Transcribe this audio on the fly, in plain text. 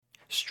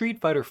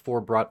Street Fighter 4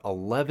 brought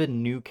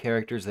 11 new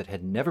characters that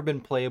had never been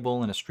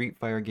playable in a Street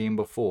Fighter game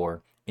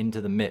before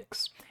into the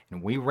mix,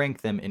 and we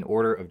rank them in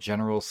order of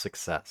general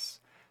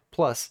success.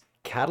 Plus,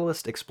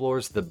 Catalyst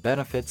explores the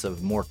benefits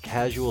of more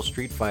casual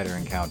Street Fighter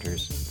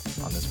encounters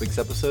on this week's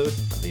episode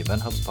of the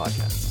Event Hubs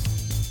podcast.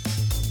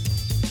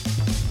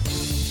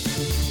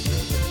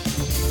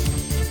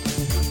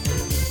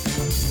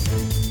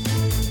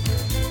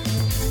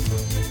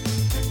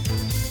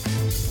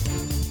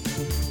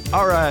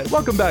 All right,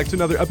 welcome back to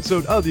another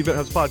episode of the Event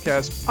Hubs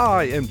podcast.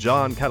 I am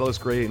John Catalyst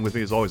Gray, and with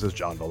me as always is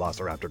John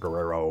Velociraptor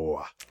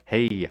Guerrero.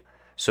 Hey,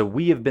 so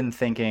we have been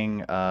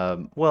thinking,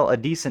 a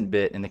decent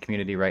bit in the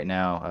community right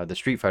now, the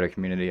Street Fighter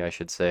community, I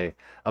should say,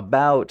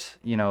 about,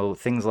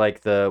 things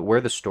like where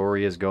the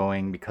story is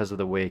going because of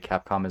the way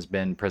Capcom has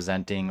been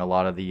presenting a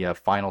lot of the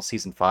final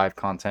Season 5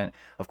 content.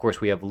 Of course,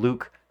 we have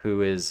Luke,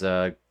 who is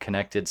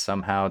connected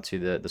somehow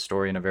to the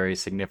story in a very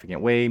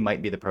significant way,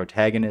 might be the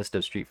protagonist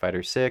of Street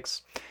Fighter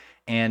 6.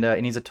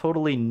 And he's a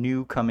totally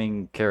new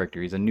coming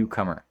character. He's a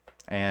newcomer.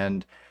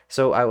 And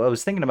so I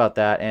was thinking about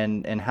that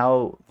and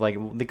how, like,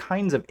 the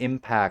kinds of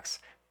impacts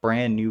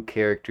brand new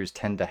characters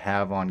tend to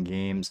have on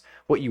games,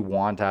 what you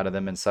want out of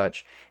them and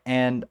such.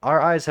 And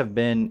our eyes have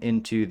been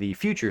into the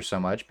future so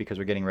much because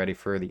we're getting ready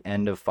for the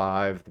end of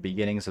 5, the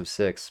beginnings of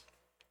 6.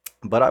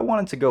 But I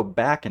wanted to go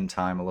back in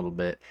time a little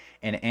bit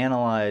and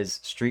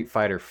analyze Street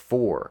Fighter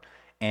 4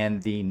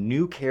 and the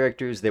new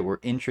characters that were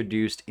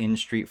introduced in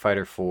Street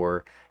Fighter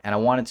 4, and I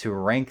wanted to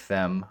rank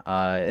them,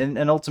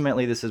 and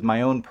ultimately this is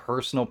my own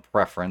personal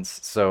preference,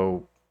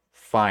 so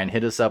fine,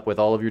 hit us up with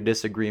all of your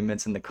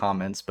disagreements in the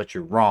comments, but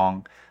you're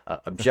wrong,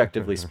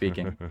 objectively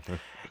speaking.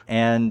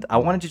 And I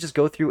wanted to just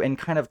go through and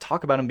kind of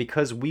talk about them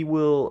because we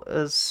will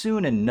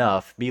soon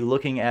enough be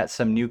looking at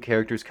some new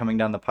characters coming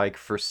down the pike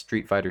for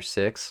Street Fighter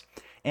 6.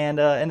 And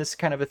this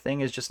kind of a thing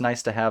is just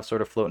nice to have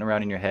sort of floating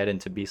around in your head and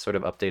to be sort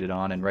of updated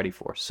on and ready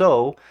for.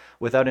 So,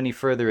 without any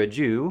further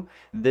ado,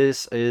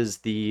 this is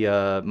the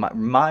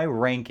my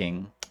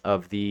ranking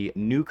of the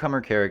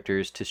newcomer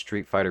characters to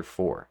Street Fighter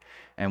 4.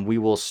 And we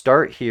will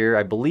start here.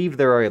 I believe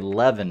there are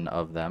 11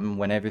 of them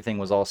when everything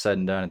was all said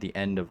and done at the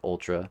end of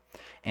Ultra.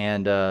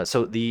 And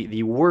so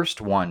the worst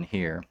one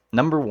here,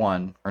 number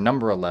 1, or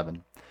number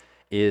 11,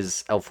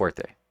 is El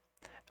Fuerte.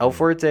 El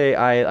Fuerte,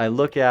 I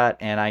look at,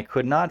 and I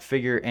could not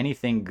figure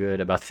anything good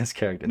about this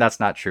character. That's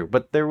not true,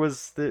 but there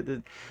was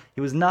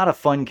he was not a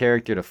fun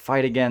character to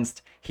fight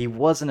against. He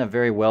wasn't a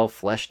very well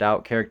fleshed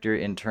out character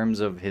in terms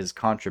of his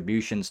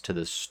contributions to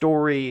the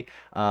story.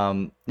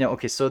 So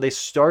they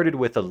started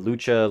with a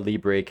Lucha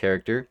Libre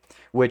character,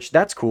 which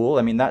that's cool.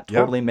 I mean, that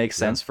totally makes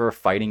sense for a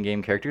fighting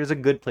game character. It's a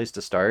good place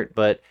to start,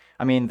 but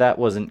I mean, that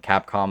wasn't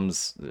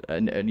Capcom's,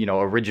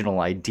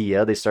 original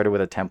idea. They started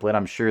with a template.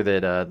 I'm sure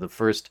that the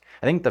first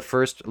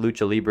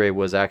Lucha Libre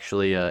was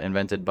actually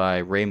invented by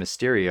Rey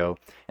Mysterio,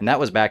 and that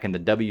was back in the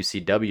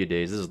WCW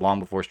days. This is long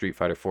before Street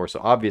Fighter 4,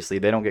 so obviously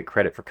they don't get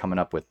credit for coming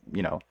up with,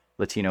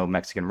 Latino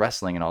Mexican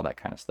wrestling and all that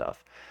kind of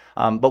stuff.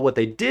 But what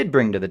they did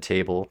bring to the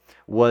table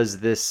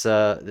was this,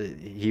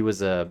 he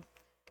was a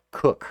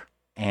cook.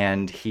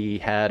 And he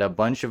had a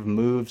bunch of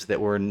moves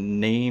that were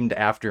named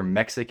after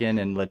Mexican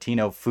and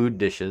Latino food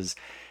dishes.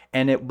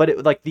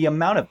 But the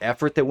amount of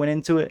effort that went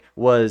into it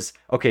was,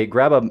 okay,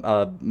 grab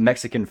a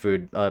Mexican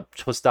food,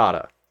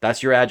 tostada.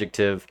 That's your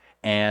adjective.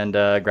 And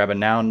grab a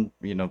noun,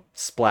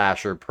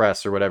 splash or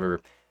press or whatever.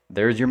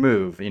 There's your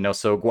move,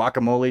 so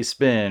guacamole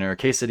spin or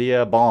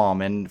quesadilla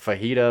bomb and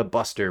fajita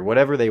buster,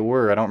 whatever they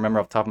were. I don't remember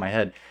off the top of my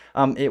head.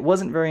 It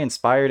wasn't very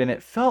inspired, and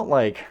it felt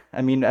like,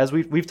 I mean, as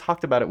we've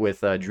talked about it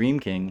with Dream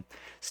King,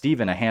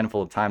 Steven, a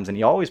handful of times, and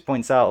he always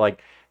points out,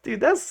 like, dude,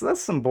 that's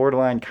some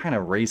borderline kind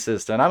of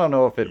racist, and I don't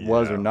know if it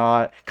was or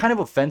not. Kind of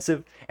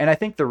offensive, and I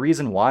think the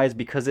reason why is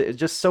because it's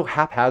just so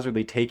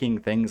haphazardly taking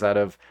things out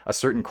of a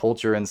certain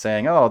culture and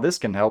saying, oh, this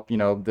can help, you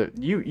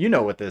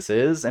know what this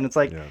is, and it's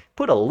like,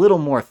 put a little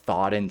more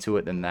thought into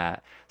it than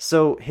that.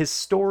 So his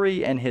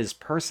story and his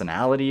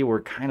personality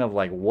were kind of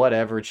like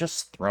whatever,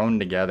 just thrown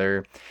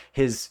together.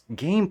 His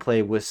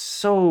gameplay was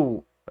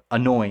so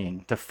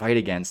annoying to fight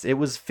against. It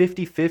was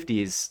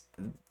 50-50s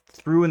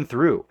through and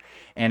through.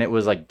 And it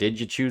was like, did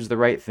you choose the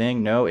right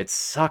thing? No, it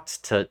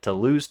sucked to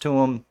lose to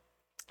him.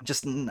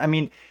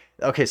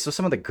 So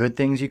some of the good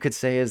things you could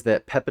say is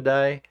that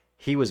Pepidai,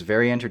 he was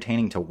very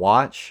entertaining to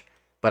watch,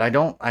 but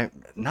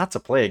not to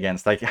play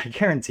against. Like, I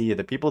guarantee you,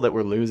 the people that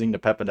were losing to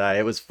Pepidai,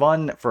 it was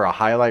fun for a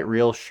highlight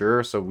reel,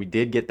 sure, so we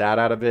did get that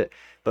out of it.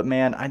 But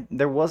man,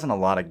 there wasn't a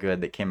lot of good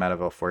that came out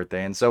of El Fuerte.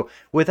 And so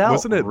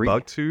wasn't it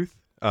Bugtooth?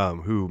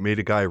 Who made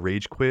a guy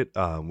rage quit?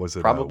 Was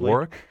it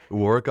probably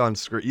Warwick on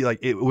screen? Like,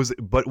 it was,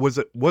 but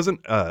wasn't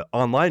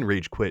online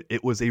rage quit?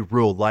 It was a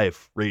real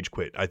life rage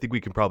quit. I think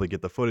we can probably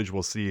get the footage.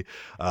 We'll see.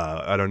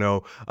 I don't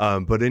know.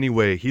 But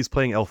anyway, he's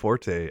playing El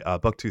Fuerte.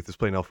 Bugtooth is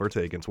playing El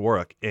Fuerte against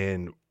Warwick,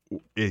 and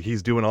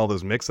he's doing all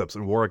those mix-ups,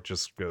 and Warwick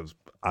just goes,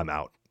 "I'm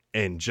out."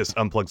 And just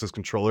unplugs his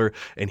controller,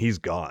 and he's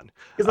gone.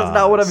 Because that's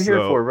not what I'm here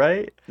for,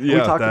 right? Yeah, we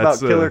talked about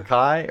Killer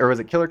Kai, or was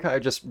it Killer Kai, or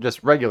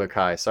just regular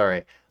Kai?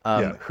 Sorry.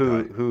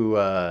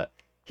 Kai.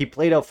 He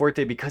played El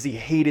Fuerte because he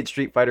hated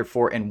Street Fighter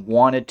 4 and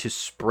wanted to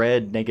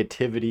spread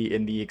negativity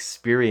in the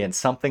experience,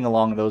 something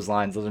along those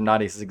lines. Those are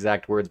not his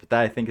exact words, but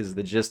that I think is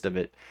the gist of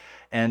it.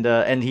 And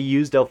he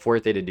used El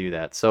Fuerte to do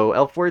that. So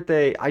El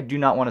Fuerte, I do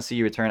not want to see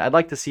you return. I'd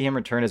like to see him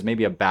return as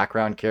maybe a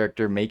background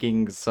character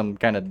making some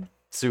kind of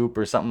soup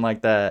or something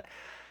like that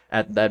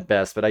at that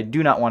best, but I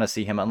do not want to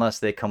see him unless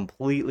they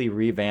completely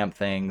revamp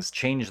things,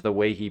 change the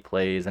way he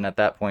plays, and at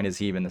that point, is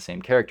he even the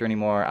same character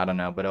anymore? I don't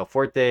know. But El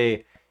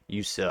Fuerte,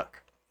 you suck.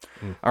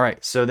 Mm. All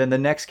right, so then the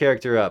next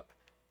character up,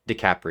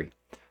 DeCapri.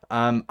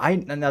 I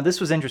now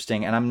this was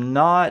interesting, and I'm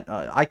not.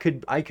 I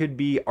could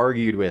be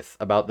argued with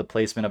about the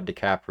placement of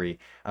DeCapri,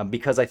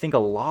 because I think a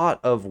lot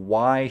of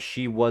why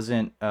she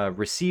wasn't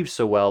received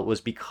so well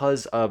was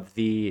because of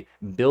the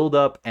build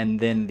up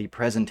and then the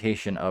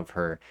presentation of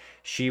her.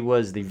 She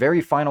was the very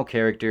final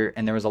character,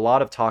 and there was a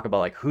lot of talk about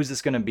like who's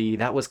this going to be.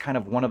 That was kind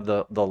of one of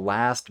the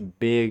last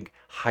big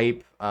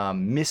hype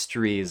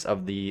mysteries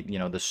of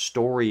the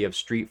story of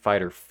Street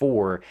Fighter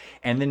 4.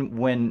 And then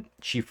when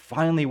she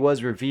finally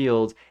was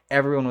revealed,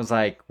 everyone was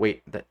like,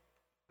 "Wait,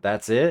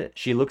 that's it?"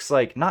 She looks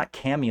like not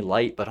Cammy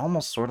Light, but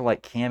almost sort of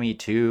like Cammy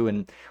 2,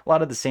 and a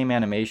lot of the same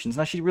animations.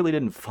 Now, she really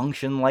didn't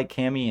function like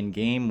Cammy in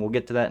game. We'll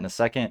get to that in a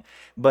second.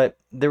 But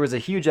there was a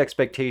huge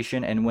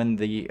expectation, and when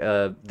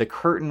the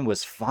curtain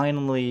was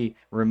finally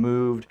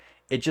removed,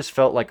 it just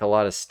felt like a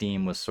lot of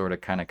steam was sort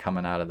of kind of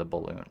coming out of the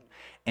balloon.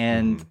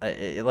 And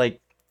Mhm. like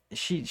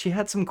she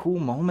had some cool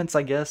moments,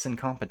 I guess, in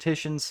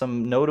competition.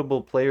 Some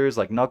notable players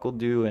like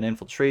NuckleDu and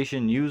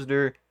Infiltration used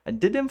her.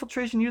 Did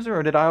Infiltration use her,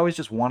 or did I always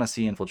just want to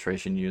see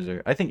Infiltration use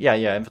her? I think,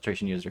 yeah,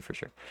 Infiltration used her for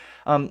sure.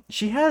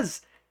 She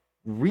has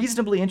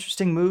reasonably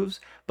interesting moves,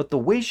 but the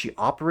way she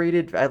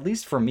operated, at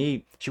least for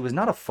me, she was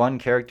not a fun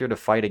character to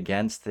fight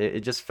against. It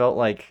just felt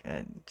like,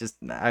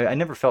 I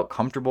never felt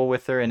comfortable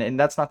with her, and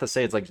that's not to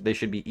say it's like they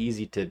should be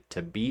easy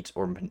to beat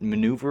or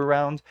maneuver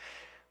around.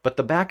 But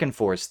the back and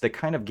forth, the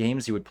kind of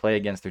games you would play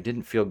against her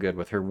didn't feel good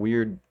with her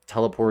weird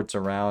teleports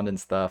around and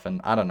stuff, and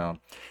I don't know.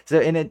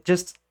 So, and it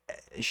just,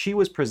 she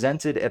was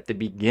presented at the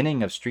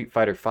beginning of Street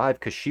Fighter V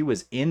because she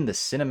was in the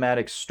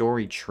cinematic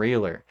story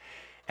trailer.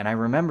 And I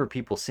remember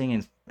people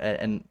seeing,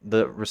 and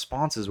the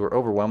responses were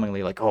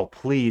overwhelmingly like, "Oh,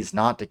 please,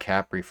 not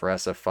DeCapri for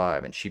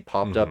SF5." And she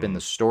popped up in the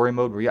Mhm. story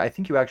mode where I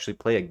think you actually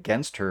play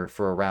against her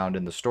for a round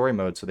in the story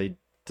mode. So they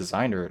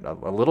designed her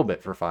a little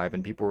bit for 5,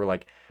 and people were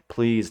like,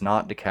 "Please,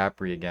 not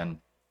DeCapri again."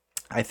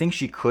 I think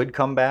she could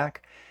come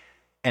back,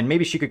 and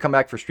maybe she could come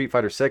back for Street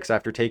Fighter 6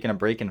 after taking a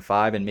break in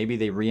 5, and maybe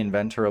they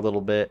reinvent her a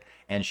little bit,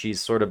 and she's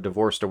sort of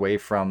divorced away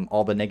from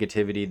all the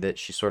negativity that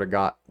she sort of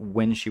got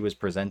when she was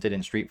presented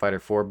in Street Fighter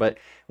 4. But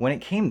when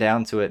it came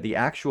down to it, the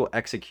actual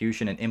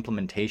execution and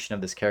implementation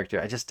of this character,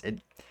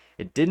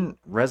 it didn't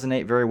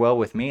resonate very well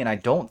with me, and I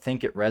don't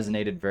think it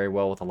resonated very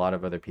well with a lot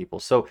of other people.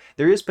 So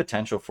there is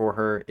potential for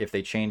her if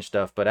they change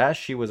stuff, but as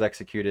she was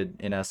executed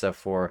in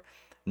SF4,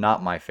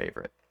 not my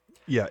favorite.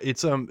 Yeah,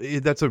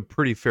 that's a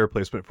pretty fair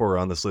placement for her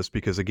on this list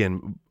because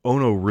again,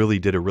 Ono really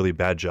did a really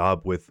bad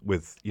job with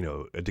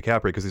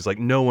DiCaprio because he's like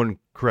no one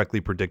correctly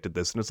predicted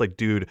this, and it's like,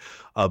 dude,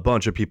 a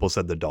bunch of people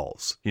said the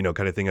dolls,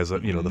 kind of thing as the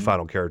Hmm.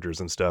 final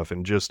characters and stuff,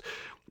 and just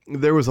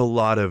there was a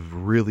lot of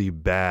really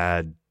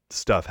bad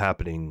stuff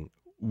happening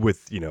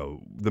with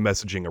the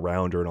messaging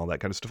around her and all that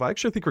kind of stuff. I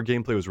actually think her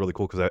gameplay was really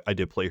cool because I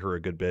did play her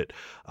a good bit,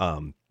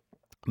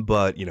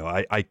 but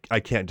I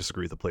can't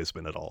disagree with the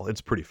placement at all.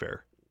 It's pretty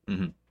fair.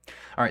 Hmm.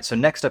 All right, so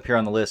next up here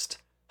on the list,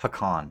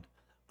 Hakan.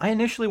 I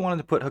initially wanted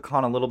to put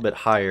Hakan a little bit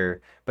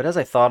higher, but as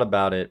I thought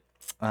about it,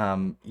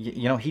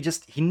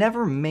 he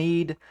never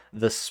made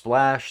the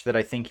splash that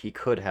I think he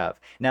could have.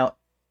 Now,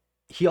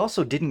 he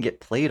also didn't get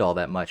played all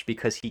that much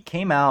because he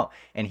came out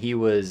and he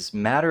was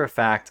matter of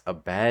fact a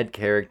bad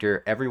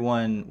character.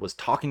 Everyone was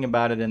talking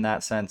about it in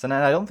that sense, and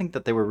I don't think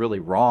that they were really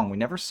wrong. We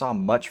never saw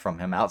much from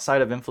him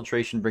outside of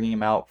Infiltration bringing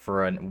him out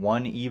for a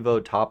one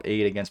Evo top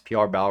 8 against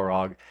PR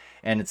Balrog.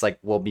 And it's like,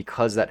 well,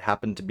 because that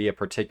happened to be a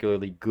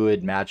particularly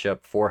good matchup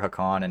for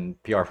Hakan,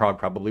 and PR Rog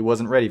probably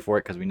wasn't ready for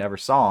it because we never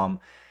saw him.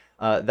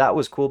 That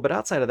was cool, but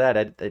outside of that,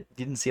 I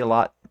didn't see a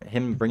lot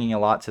him bringing a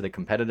lot to the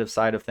competitive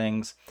side of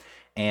things.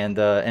 And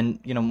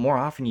more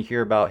often you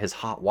hear about his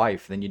hot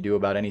wife than you do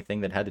about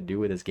anything that had to do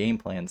with his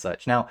gameplay and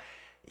such. Now,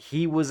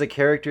 he was a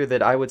character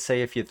that I would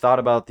say if you thought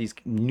about these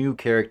new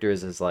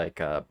characters as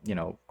like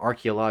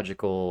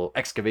archaeological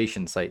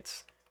excavation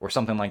sites or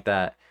something like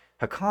that,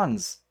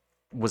 Hakan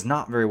was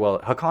not very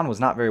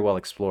well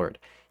explored.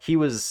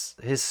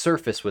 His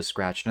surface was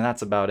scratched, and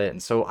that's about it.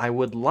 And so I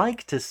would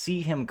like to see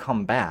him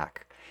come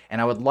back,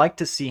 and I would like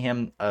to see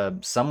him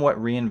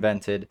somewhat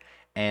reinvented,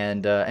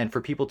 and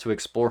for people to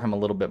explore him a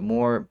little bit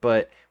more.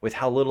 But with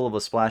how little of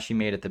a splash he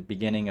made at the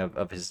beginning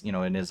of his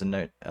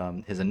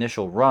in his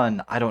initial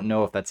run, I don't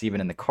know if that's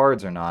even in the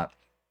cards or not.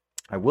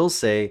 I will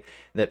say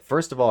that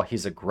first of all,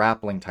 he's a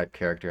grappling type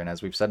character, and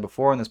as we've said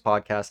before in this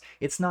podcast,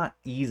 it's not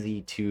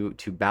easy to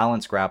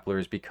balance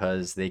grapplers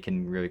because they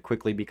can really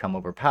quickly become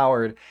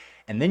overpowered.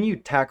 And then you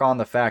tack on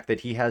the fact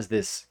that he has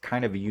this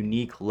kind of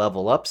unique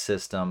level up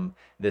system,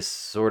 this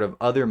sort of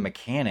other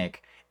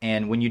mechanic,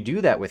 And when you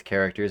do that with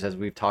characters, as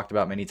we've talked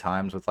about many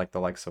times with like the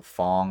likes of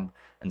Fong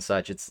and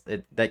such,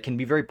 that can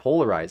be very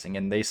polarizing,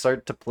 and they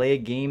start to play a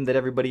game that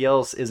everybody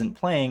else isn't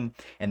playing,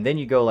 and then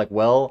you go like,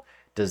 well,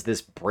 does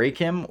this break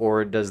him,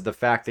 or does the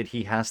fact that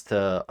he has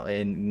to,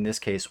 in this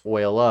case,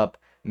 oil up,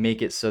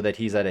 make it so that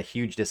he's at a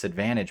huge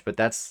disadvantage? But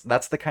that's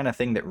the kind of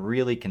thing that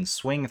really can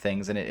swing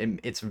things, and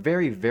it's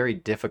very, very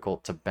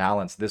difficult to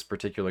balance this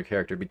particular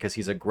character because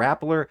he's a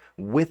grappler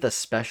with a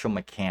special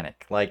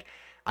mechanic. Like,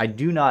 I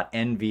do not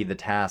envy the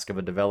task of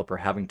a developer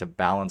having to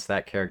balance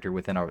that character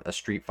within a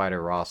Street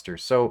Fighter roster.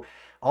 So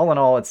all in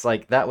all, it's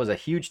like that was a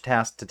huge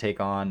task to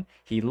take on.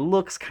 He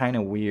looks kind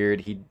of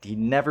weird. He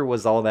never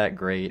was all that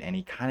great, and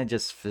he kind of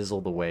just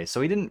fizzled away. So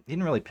he didn't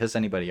really piss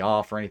anybody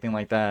off or anything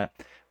like that,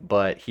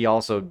 but he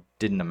also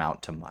didn't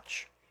amount to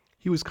much.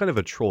 He was kind of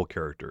a troll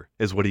character,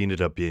 is what he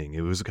ended up being.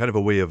 It was kind of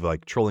a way of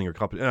like trolling your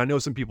company. And I know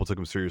some people took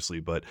him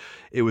seriously, but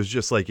it was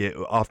just like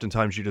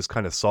oftentimes you just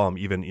kind of saw him,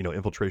 even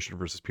Infiltration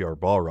versus PR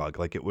Balrog.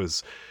 Like it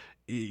was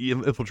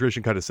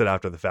Infiltration kind of said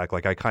after the fact,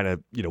 like I kind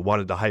of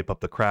wanted to hype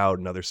up the crowd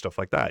and other stuff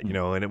like that,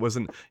 and it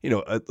wasn't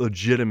a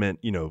legitimate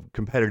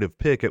competitive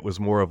pick. It was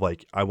more of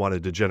like I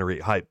wanted to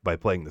generate hype by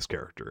playing this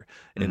character,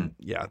 and Mhm.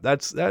 yeah,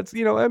 that's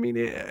I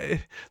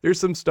mean, there's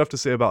some stuff to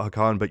say about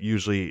Hakan, but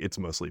usually it's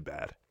mostly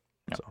bad.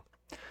 Yeah. So.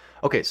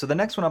 Okay, so the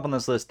next one up on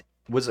this list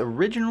was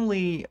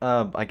originally,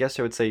 I guess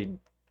I would say,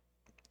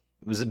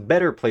 it was a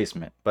better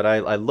placement, but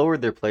I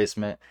lowered their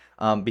placement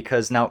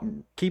because now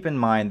keep in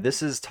mind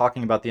this is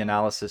talking about the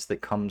analysis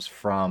that comes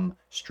from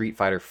Street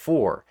Fighter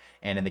 4.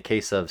 And in the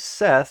case of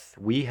Seth,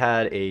 we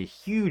had a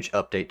huge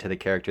update to the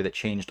character that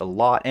changed a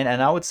lot, and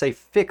I would say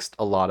fixed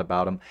a lot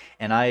about him.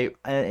 And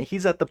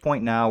he's at the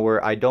point now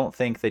where I don't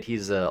think that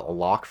he's a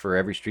lock for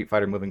every Street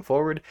Fighter moving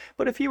forward.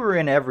 But if he were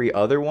in every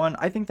other one,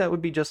 I think that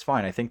would be just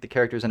fine. I think the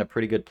character's in a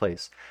pretty good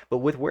place. But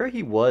with where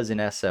he was in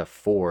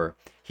SF4,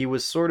 he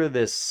was sort of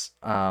this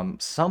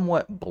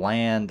somewhat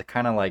bland,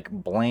 kind of like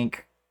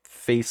blank,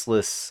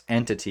 faceless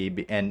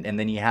entity, and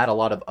then he had a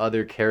lot of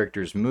other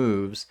characters'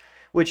 moves,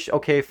 which,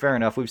 okay, fair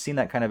enough. We've seen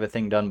that kind of a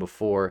thing done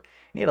before. And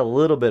he had a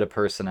little bit of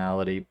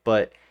personality,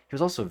 but he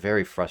was also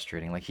very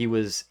frustrating. Like he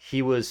was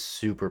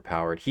super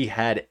powered. He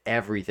had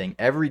everything,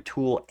 every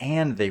tool,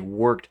 and they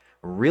worked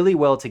really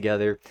well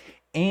together.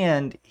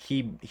 And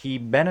he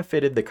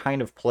benefited the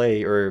kind of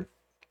play, or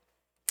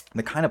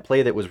the kind of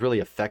play that was really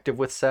effective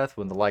with Seth,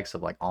 with the likes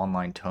of like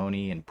Online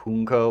Tony and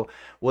Punko,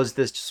 was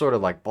this sort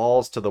of like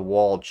balls to the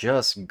wall,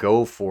 just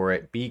go for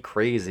it, be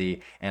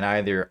crazy, and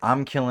either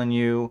I'm killing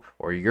you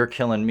or you're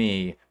killing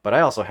me, but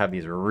I also have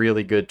these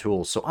really good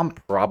tools, so I'm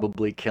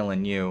probably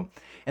killing you.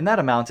 And that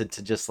amounted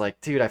to just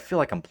like, dude, I feel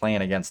like I'm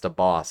playing against a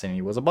boss, and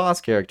he was a boss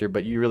character,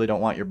 but you really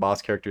don't want your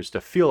boss characters to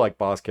feel like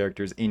boss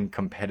characters in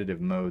competitive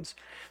modes.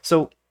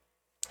 So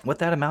what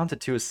that amounted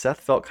to is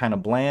Seth felt kind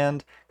of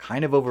bland,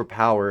 kind of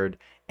overpowered,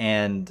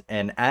 and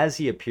as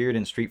he appeared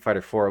in Street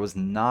Fighter 4, I was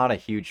not a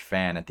huge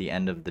fan at the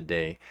end of the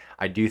day.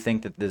 I do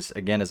think that this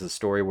again is a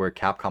story where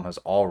Capcom has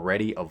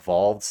already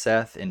evolved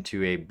Seth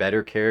into a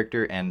better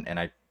character, and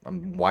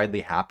I'm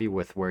widely happy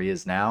with where he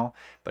is now.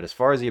 But as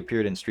far as he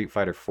appeared in Street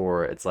Fighter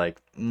 4, it's like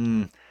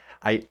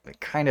I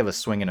kind of a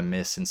swing and a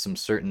miss in some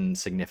certain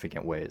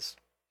significant ways.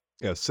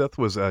 Yeah, Seth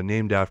was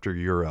named after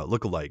your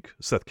lookalike,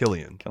 Seth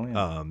Killian.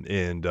 Killian.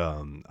 And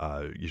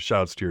you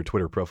shouts to your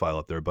Twitter profile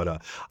up there.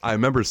 But I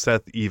remember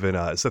Seth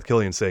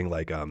Killian saying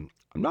like, I'm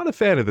not a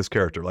fan of this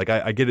character. Like,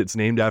 I get it's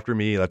named after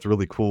me. That's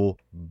really cool.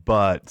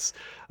 But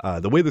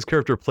the way this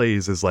character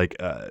plays is like,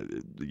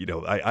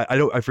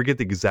 I forget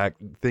the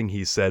exact thing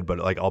he said, but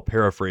like I'll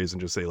paraphrase and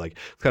just say like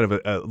it's kind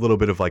of a little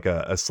bit of like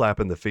a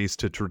slap in the face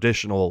to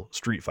traditional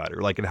Street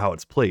Fighter, like in how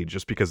it's played,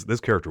 just because this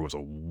character was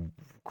a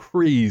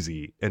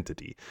crazy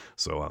entity.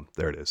 So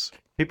there it is.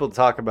 People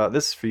talk about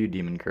this is for you,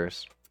 Demon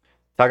Curse.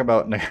 Talk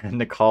about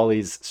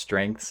Nikali's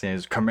strengths and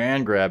his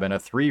command grab and a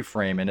three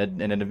frame and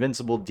an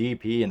invincible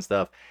DP and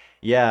stuff.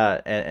 Yeah,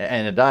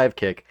 and a dive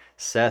kick.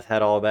 Seth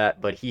had all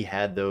that, but he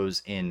had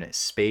those in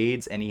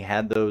spades, and he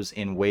had those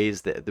in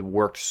ways that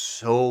worked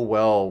so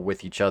well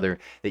with each other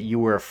that you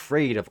were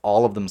afraid of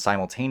all of them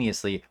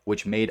simultaneously,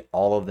 which made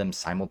all of them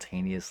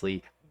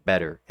simultaneously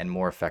better and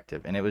more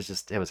effective. And it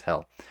was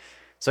hell.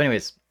 So,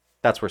 anyways,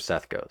 that's where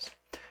Seth goes.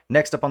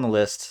 Next up on the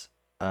list,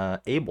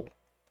 Abel.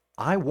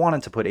 I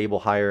wanted to put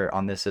Abel higher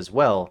on this as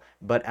well,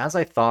 but as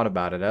I thought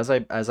about it, as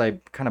I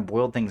kind of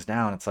boiled things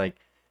down, it's like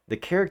the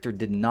character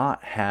did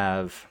not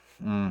have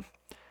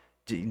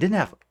didn't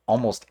have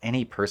almost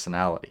any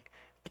personality.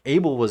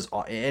 Abel was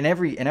in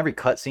every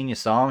cutscene you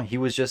saw him, he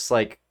was just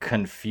like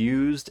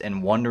confused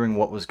and wondering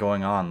what was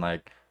going on.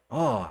 Like,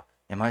 oh,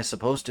 am I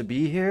supposed to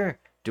be here?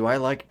 Do I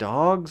like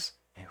dogs?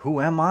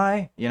 Who am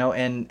I?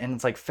 And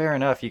it's like fair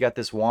enough. You got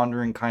this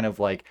wandering kind of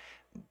like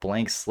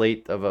blank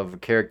slate of a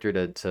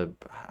character to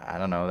I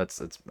don't know. It's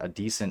a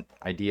decent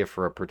idea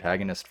for a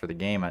protagonist for the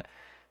game,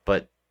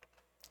 but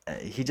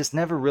he just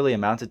never really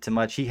amounted to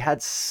much. He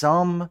had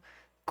some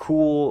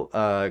cool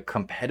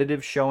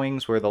competitive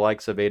showings where the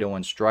likes of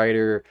 801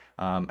 Strider,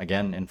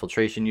 again,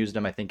 Infiltration used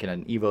him, I think, in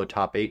an Evo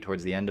top 8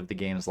 towards the end of the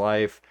game's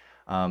life.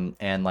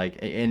 And like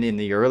in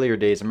the earlier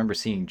days, I remember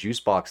seeing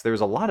Juicebox. There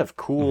was a lot of Hmm.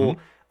 cool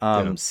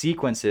Yeah.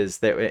 sequences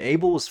that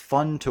Abel was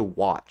fun to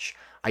watch.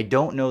 I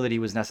don't know that he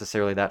was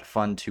necessarily that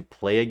fun to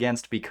play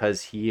against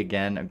because he,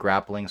 again, a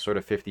grappling sort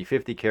of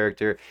 50-50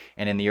 character.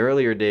 And in the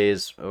earlier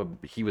days,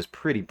 he was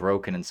pretty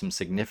broken in some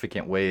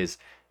significant ways.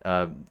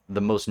 Uh, the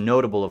most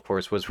notable, of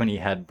course, was when he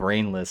had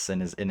Brainless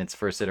in its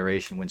first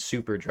iteration when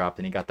Super dropped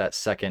and he got that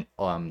second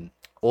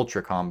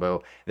Ultra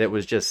combo that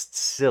was just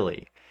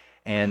silly.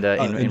 And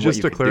And in what just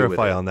you to could do with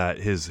clarify it. on that,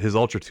 his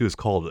Ultra 2 is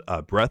called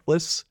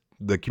Breathless.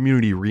 The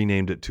community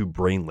renamed it to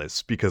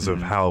Brainless because of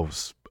Hmm. how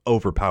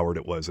overpowered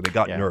it was, and it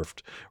got Yeah.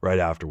 nerfed right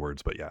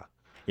afterwards. But yeah.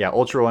 Yeah,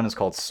 Ultra 1 is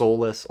called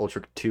Soulless,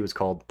 Ultra 2 is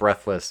called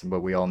Breathless,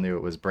 but we all knew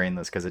it was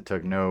brainless because it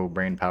took no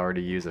brain power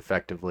to use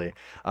effectively.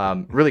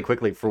 Really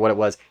quickly, for what it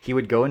was, he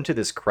would go into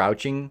this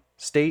crouching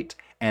state,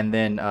 and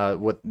then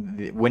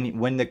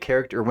when the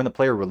character or when the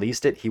player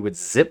released it, he would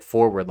zip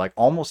forward like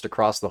almost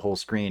across the whole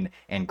screen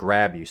and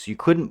grab you, so you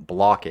couldn't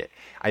block it.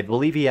 I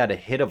believe he had a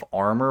hit of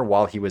armor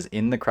while he was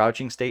in the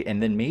crouching state,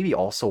 and then maybe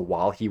also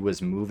while he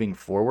was moving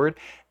forward,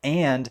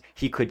 and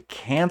he could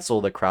cancel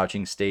the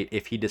crouching state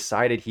if he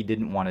decided he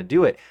didn't want to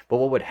do it. But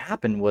what would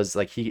happen was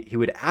like he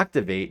would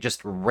activate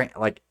just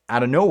like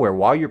out of nowhere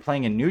while you're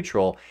playing in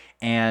neutral,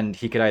 and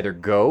he could either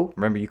go.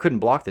 Remember, you couldn't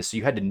block this, so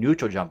you had to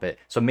neutral jump it.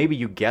 So maybe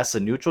you guess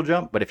a neutral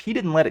jump, but if he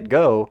didn't let it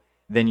go,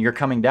 then you're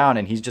coming down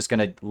and he's just going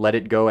to let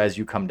it go as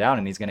you come down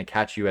and he's going to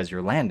catch you as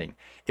you're landing.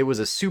 It was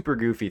a super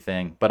goofy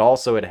thing, but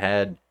also it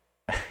had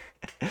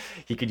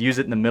he could use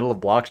it in the middle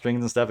of block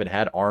strings and stuff. It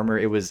had armor.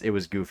 It was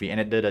goofy and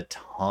it did a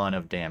ton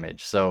of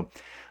damage. So,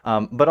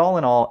 but all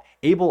in all,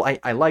 Abel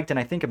I liked, and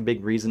I think a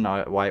big reason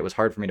why it was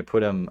hard for me to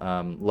put him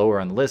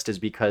lower on the list is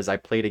because I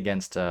played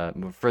against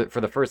for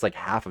the first like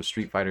half of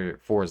Street Fighter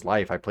 4's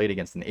life, I played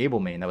against an Abel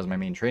main that was my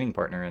main training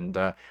partner, and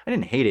I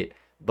didn't hate it,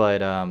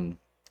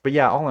 but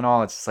yeah, all in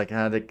all, it's just like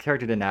the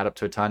character didn't add up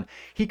to a ton.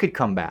 He could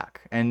come back,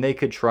 and they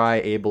could try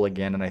Abel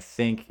again, and I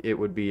think it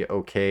would be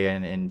okay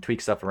and tweak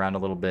stuff around a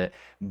little bit.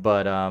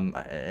 But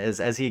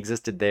as he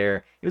existed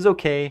there, he was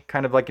okay,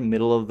 kind of like in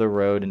middle of the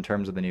road in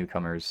terms of the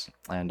newcomers,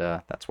 and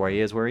that's why he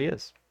is where he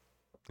is.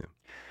 Yeah.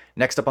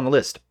 Next up on the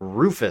list,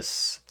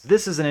 Rufus.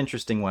 This is an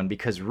interesting one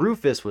because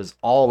Rufus was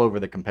all over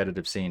the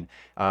competitive scene,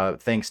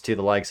 thanks to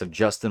the likes of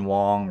Justin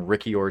Wong,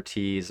 Ricky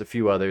Ortiz, a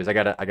few others. I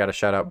gotta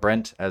shout out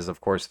Brent as,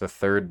 of course, the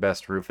third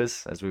best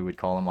Rufus, as we would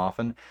call him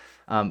often.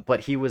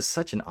 But he was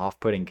such an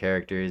off-putting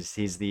character.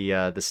 He's the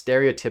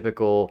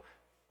stereotypical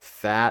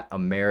fat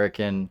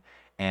American,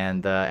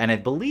 and I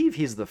believe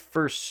he's the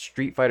first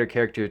Street Fighter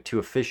character to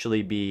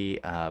officially be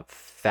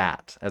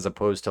fat, as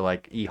opposed to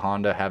like E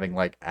Honda having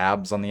like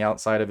abs on the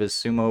outside of his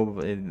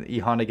sumo. E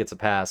Honda gets a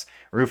pass.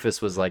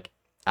 Rufus was like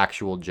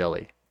actual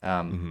jelly.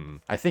 Hmm.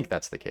 I think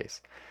that's the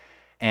case.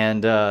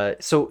 And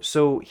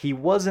so he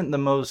wasn't the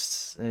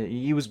most.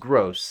 He was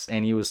gross,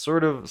 and he was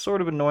sort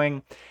of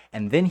annoying.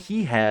 And then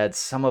he had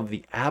some of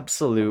the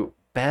absolute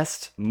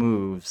best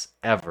moves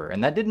ever.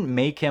 And that didn't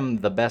make him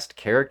the best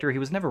character. He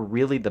was never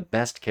really the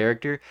best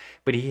character,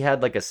 but he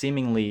had like a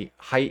seemingly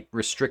height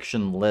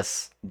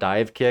restriction-less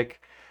dive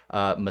kick.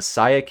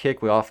 Messiah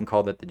kick, we often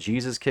called it the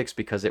Jesus kicks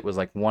because it was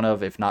like one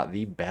of, if not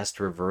the best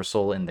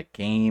reversal in the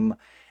game.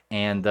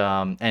 And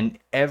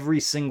every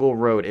single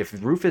road,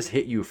 if Rufus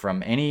hit you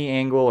from any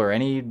angle or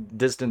any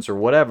distance or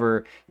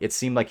whatever, it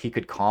seemed like he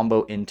could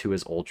combo into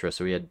his ultra.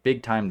 So he had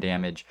big time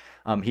damage.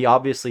 He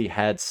obviously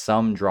had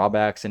some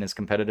drawbacks in his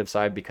competitive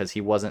side because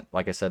he wasn't,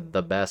 like I said,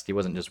 the best. He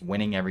wasn't just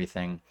winning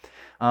everything.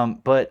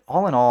 But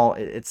all in all,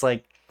 it's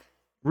like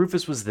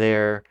Rufus was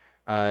there.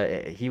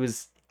 He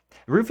was.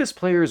 Rufus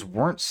players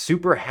weren't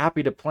super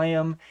happy to play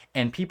him,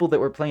 and people that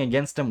were playing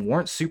against him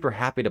weren't super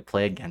happy to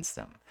play against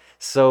him.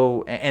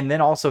 So, and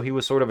then also he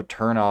was sort of a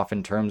turnoff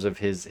in terms of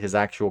his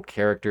actual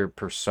character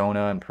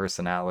persona and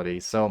personality.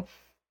 So,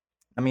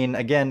 I mean,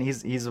 again,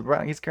 he's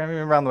kind of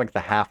around like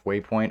the halfway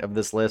point of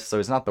this list, so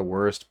he's not the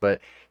worst, but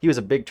he was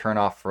a big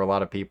turnoff for a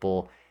lot of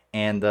people.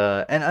 And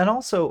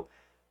also,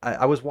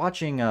 I was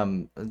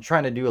watching,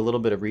 trying to do a little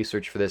bit of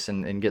research for this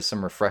and get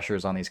some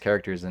refreshers on these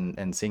characters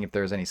and seeing if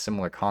there was any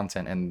similar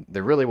content, and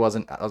there really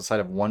wasn't outside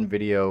of one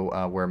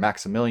video where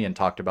Maximilian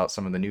talked about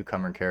some of the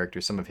newcomer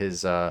characters, some of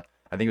his,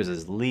 I think it was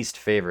his least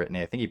favorite, and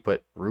I think he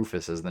put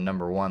Rufus as the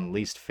number one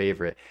least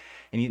favorite.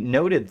 And he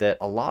noted that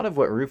a lot of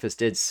what Rufus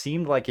did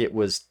seemed like it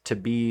was to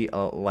be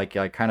like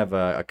a kind of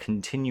a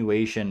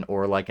continuation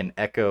or like an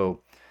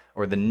echo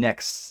or the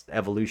next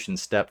evolution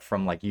step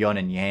from like Yun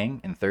and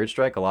Yang in Third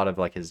Strike. A lot of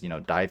like his,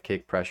 dive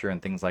kick pressure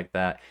and things like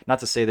that. Not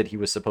to say that he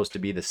was supposed to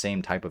be the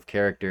same type of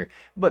character,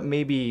 but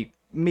maybe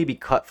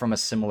cut from a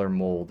similar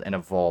mold and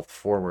evolved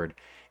forward.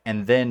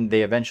 And then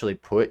they eventually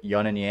put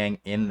Yun and Yang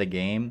in the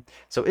game.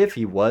 So if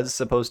he was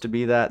supposed to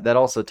be that, that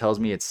also tells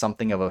me it's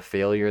something of a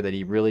failure that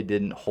he really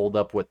didn't hold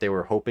up what they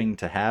were hoping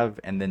to have,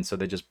 and then so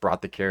they just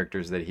brought the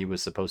characters that he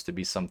was supposed to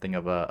be something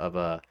of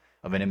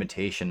an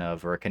imitation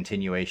of or a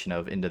continuation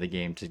of into the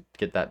game to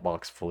get that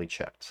box fully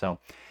checked. So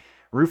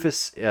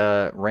Rufus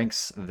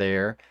ranks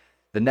there.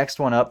 The next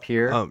one up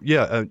here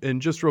Yeah,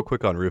 and just real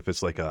quick on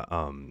Rufus, like,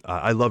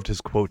 I loved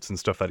his quotes and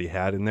stuff that he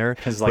had in there,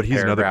 is but like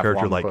he's another paragraph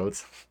character long like,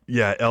 quotes.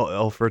 yeah,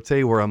 El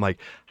Fuerte, where I'm like,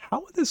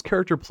 how would this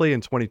character play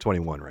in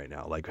 2021 right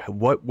now? Like,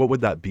 what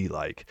would that be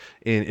like?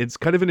 And it's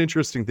kind of an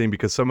interesting thing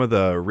because some of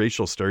the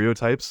racial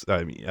stereotypes,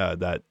 I mean,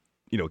 that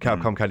Mhm.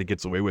 Capcom kind of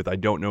gets away with. I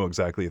don't know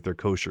exactly if they're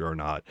kosher or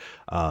not.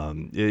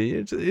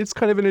 It's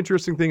kind of an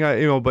interesting thing,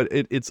 but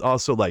it's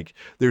also like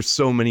there's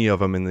so many of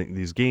them in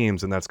these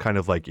games, and that's kind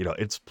of like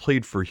it's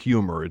played for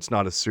humor. It's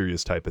not a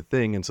serious type of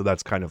thing, and so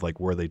that's kind of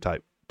like where they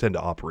tend to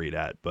operate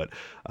at. But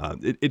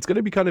it's going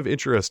to be kind of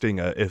interesting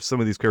if some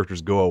of these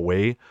characters go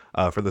away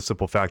for the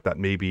simple fact that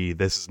maybe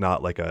this is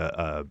not like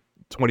a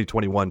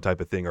 2021 type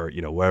of thing, or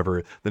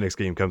wherever the next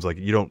game comes, like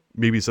you don't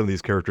maybe some of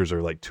these characters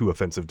are like too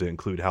offensive to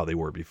include how they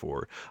were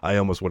before. I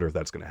almost wonder if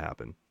that's going to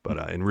happen,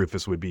 but and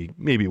Rufus would be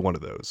maybe one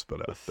of those,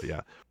 but yeah.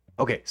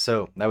 Okay,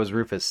 so that was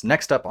Rufus.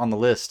 Next up on the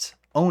list,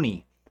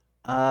 Oni.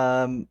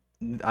 Um,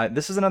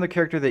 this is another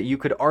character that you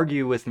could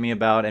argue with me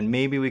about, and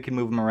maybe we could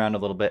move him around a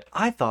little bit.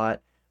 I thought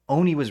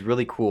Oni was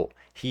really cool.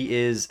 He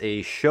is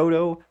a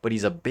Shoto, but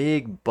he's a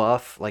big,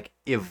 buff, like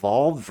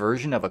evolved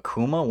version of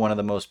Akuma, one of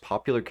the most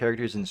popular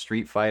characters in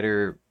Street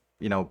Fighter,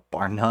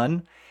 bar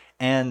none.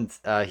 And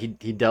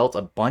he dealt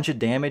a bunch of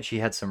damage. He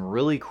had some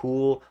really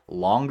cool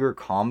longer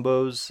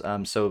combos.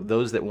 So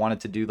those that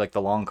wanted to do like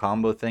the long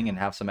combo thing and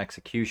have some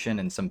execution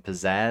and some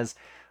pizzazz,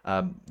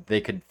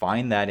 they could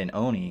find that in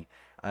Oni.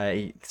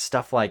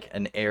 Stuff like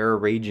an air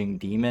raging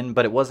demon,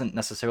 but it wasn't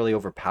necessarily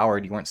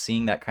overpowered. You weren't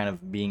seeing that kind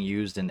of being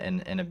used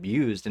and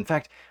abused. In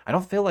fact, I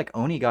don't feel like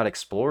Oni got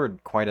explored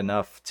quite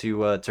enough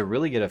to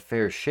really get a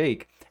fair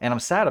shake. And I'm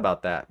sad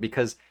about that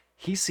because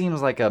he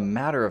seems like a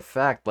matter of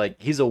fact,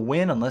 like he's a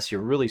win unless you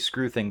really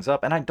screw things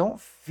up. And I don't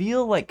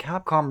feel like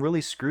Capcom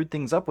really screwed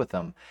things up with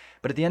him.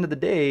 But at the end of the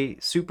day,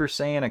 Super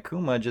Saiyan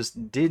Akuma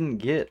just didn't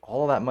get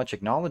all that much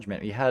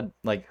acknowledgement. You had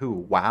like who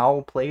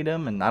WoW played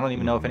him, and I don't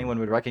even know if Hmm. anyone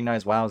would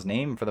recognize WoW's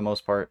name for the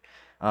most part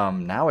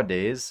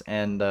nowadays.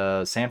 And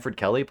Sanford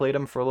Kelly played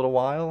him for a little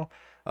while.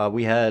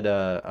 We had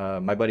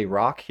my buddy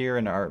Rock here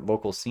in our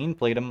local scene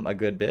played him a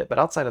good bit, but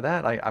outside of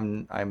that,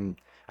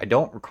 I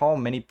don't recall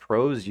many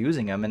pros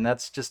using him, and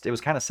that's just it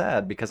was kind of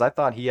sad because I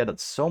thought he had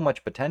so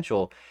much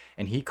potential,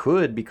 and he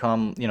could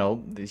become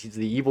he's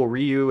the evil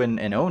Ryu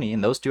and Oni,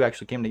 and those two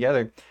actually came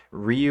together.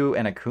 Ryu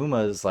and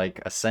Akuma's like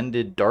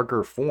ascended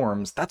darker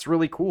forms. That's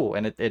really cool,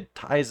 and it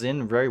ties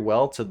in very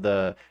well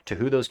to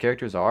who those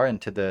characters are and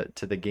to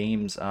the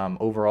game's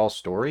overall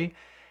story,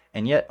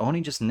 and yet Oni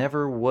just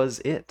never was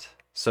it.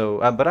 So,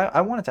 but I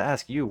wanted to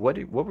ask you, what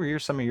were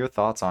some of your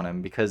thoughts on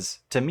him? Because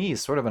to me,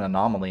 he's sort of an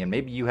anomaly, and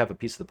maybe you have a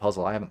piece of the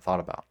puzzle I haven't thought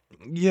about.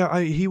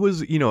 Yeah, he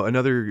was,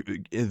 another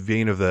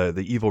vein of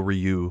the evil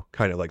Ryu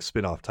kind of like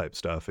spin-off type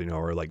stuff,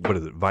 or like what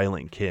is it,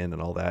 Violent Kin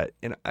and all that.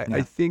 And I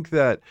Yeah. think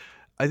that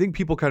I think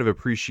people kind of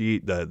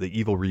appreciate the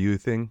evil Ryu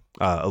thing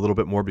a little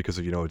bit more because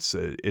of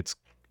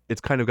it's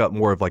kind of got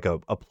more of like a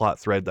plot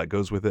thread that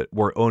goes with it.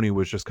 Where Oni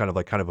was just kind of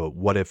a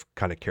what if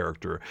kind of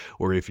character,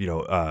 or if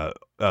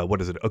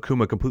what is it,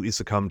 Akuma completely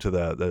succumbed to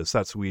the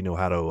Satsui no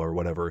Hado or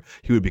whatever,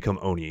 he would become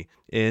Oni.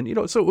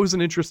 And so it was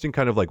an interesting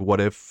kind of like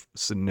what if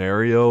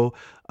scenario,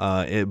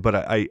 but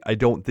I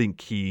don't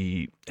think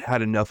he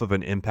had enough of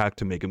an impact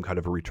to make him kind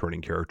of a returning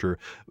character.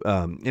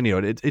 And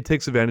it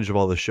takes advantage of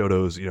all the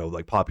Shoto's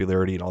like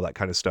popularity and all that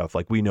kind of stuff.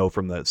 Like we know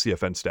from the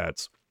CFN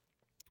stats,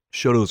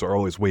 Shotos are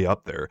always way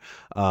up there.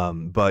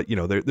 But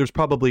there's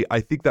probably, I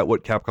think that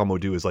what Capcom will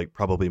do is like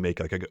probably make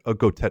like a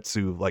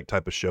Gotetsu like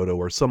type of Shoto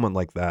or someone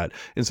like that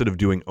instead of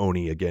doing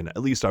Oni again. At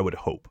least I would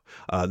hope.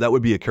 That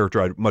would be a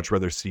character I'd much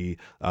rather see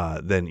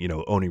than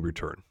Oni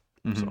return.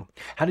 hmm So.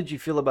 How did you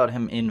feel about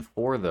him in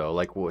four though?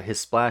 Like his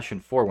splash in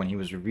four when he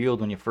was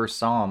revealed when you first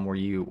saw him. Were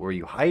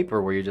you hype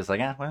or were you just like,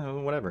 well,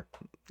 whatever?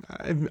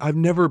 I've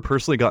never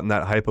personally gotten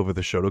that hype over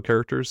the Shoto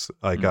characters.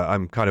 Like Mm.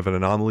 I'm kind of an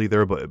anomaly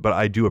there, but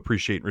I do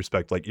appreciate and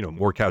respect like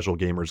more casual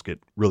gamers get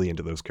really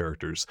into those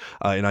characters.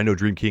 And I know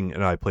Dream King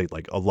and I played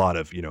like a lot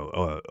of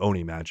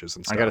Oni matches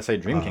and I gotta stuff. say,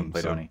 Dream King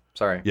played So Oni.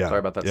 Sorry, yeah, sorry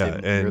about that, yeah,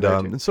 Steven. You were there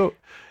too. and so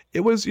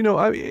it was.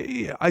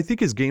 I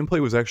think his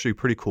gameplay was actually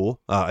pretty cool.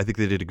 I think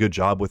they did a good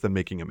job with him,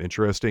 making him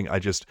interesting.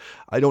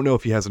 I don't know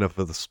if he has enough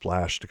of the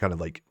splash to kind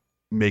of like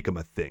make him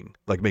a thing,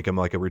 like make him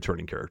like a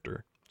returning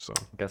character. So.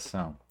 I guess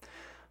so.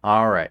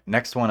 All right,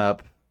 next one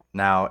up.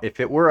 Now, if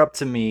it were up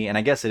to me, and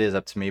I guess it is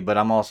up to me, but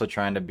I'm also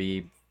trying to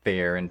be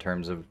fair in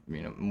terms of,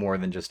 more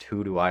than just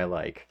who do I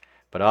like.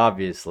 But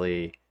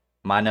obviously,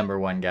 my number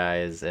one guy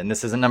is, and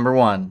this isn't number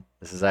one,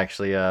 this is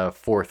actually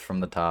fourth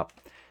from the top,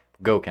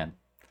 Goken.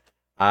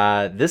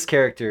 This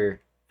character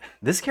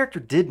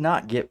did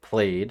not get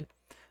played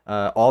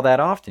all that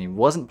often. He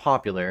wasn't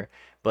popular,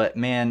 but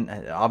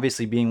man,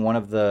 obviously being one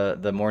of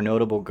the more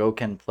notable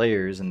Goken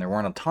players, and there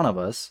weren't a ton of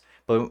us,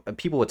 but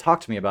people would talk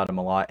to me about him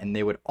a lot, and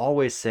they would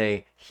always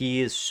say he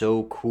is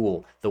so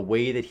cool. The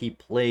way that he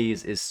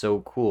plays is so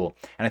cool,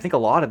 and I think a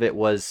lot of it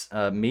was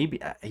maybe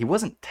he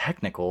wasn't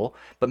technical,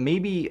 but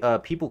maybe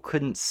people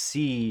couldn't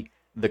see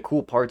the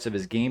cool parts of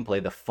his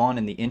gameplay, the fun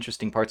and the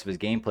interesting parts of his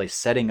gameplay,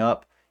 setting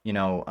up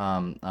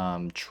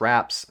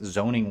traps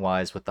zoning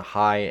wise with the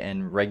high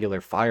and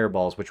regular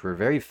fireballs, which were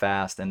very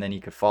fast, and then he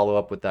could follow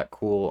up with that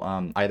cool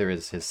either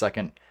his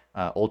second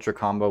ultra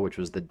combo, which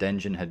was the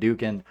Denjin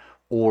Hadouken,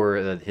 or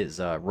his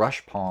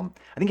Rush Palm.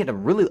 I think he had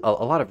a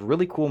lot of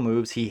really cool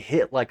moves. He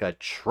hit like a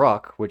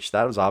truck, which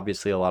that was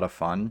obviously a lot of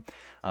fun.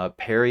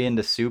 Parry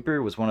into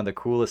super was one of the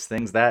coolest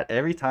things. That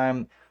every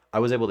time I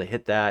was able to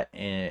hit that,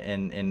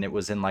 and it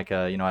was in like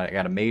a, I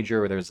got a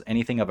major or there's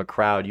anything of a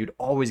crowd, you'd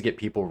always get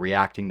people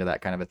reacting to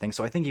that kind of a thing.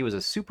 So I think he was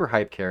a super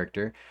hype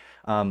character.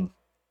 Um,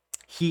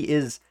 he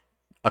is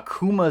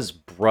Akuma's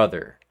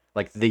brother,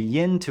 like the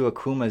yin to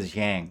Akuma's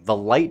yang, the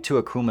light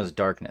to Akuma's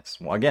darkness.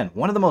 Well, again,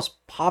 one of the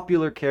most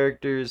popular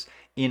characters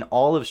in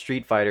all of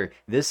Street Fighter.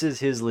 This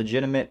is his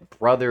legitimate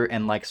brother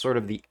and like sort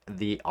of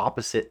the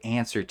opposite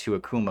answer to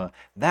Akuma.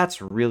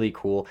 That's really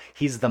cool.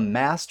 He's the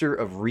master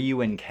of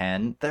Ryu and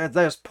Ken.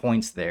 There's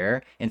points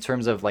there in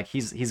terms of like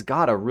he's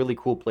got a really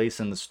cool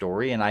place in the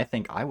story, and I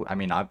think I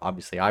mean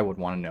obviously I would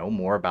want to know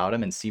more about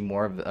him and see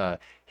more of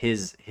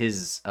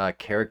his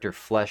character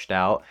fleshed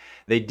out.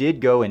 They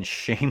did go and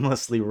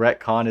shamelessly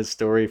retcon his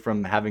story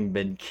from having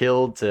been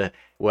killed to,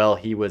 well,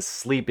 he was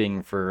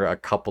sleeping for a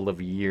couple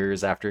of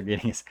years after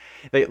getting his.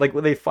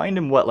 They find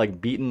him what,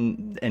 like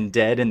beaten and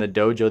dead in the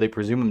dojo. They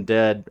presume him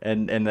dead,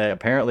 and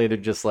apparently they're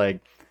just like,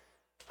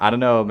 I don't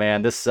know,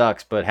 man, this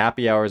sucks, but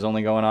happy hour is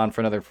only going on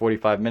for another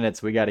 45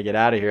 minutes. We got to get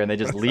out of here. And they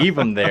just leave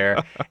him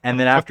there. And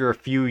then after a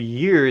few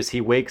years, he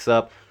wakes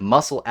up,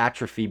 muscle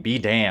atrophy be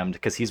damned,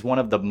 because he's one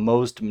of the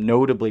most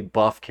notably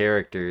buff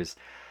characters.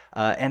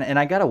 And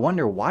I gotta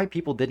wonder why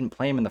people didn't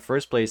play him in the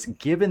first place,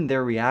 given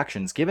their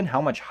reactions, given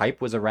how much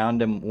hype was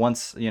around him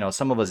once,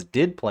 some of us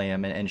did play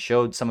him and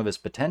showed some of his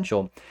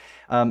potential.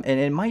 And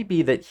it might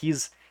be that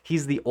he's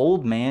the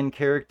old man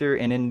character,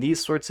 and in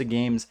these sorts of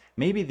games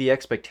maybe the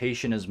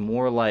expectation is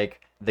more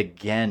like the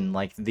Gen,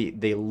 like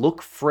they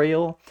look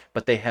frail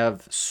but they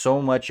have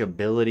so much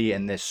ability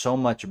and there's so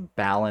much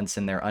balance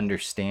in their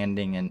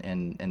understanding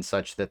and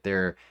such that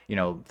they're,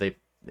 they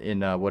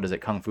in what is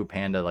it, Kung Fu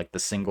Panda, like the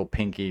single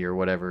pinky or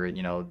whatever,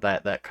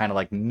 that kind of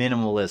like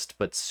minimalist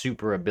but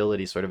super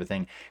ability sort of a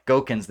thing.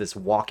 Goken's this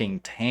walking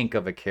tank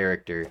of a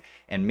character,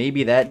 and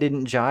maybe that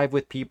didn't jive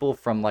with people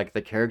from like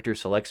the character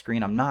select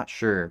screen. I'm not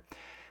sure.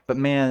 But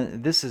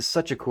man, this is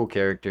such a cool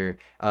character.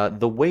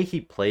 The way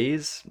he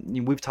plays,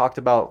 we've talked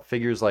about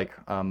figures like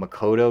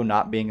Makoto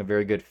not being a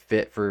very good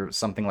fit for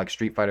something like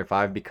Street Fighter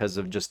V because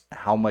of just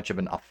how much of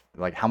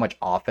how much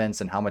offense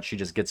and how much she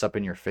just gets up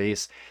in your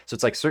face. So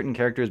it's like certain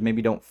characters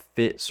maybe don't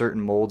fit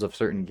certain molds of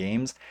certain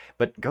games.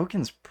 But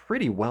Goken's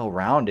pretty well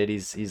rounded.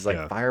 He's like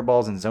Yeah.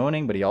 fireballs and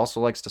zoning, but he also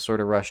likes to sort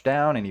of rush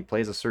down, and he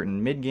plays a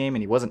certain mid game,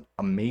 and he wasn't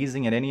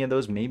amazing at any of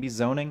those, maybe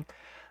zoning.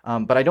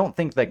 But I don't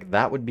think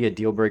that would be a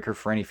deal breaker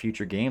for any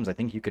future games. I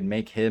think you could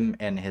make him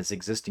and his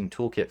existing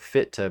toolkit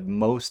fit to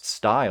most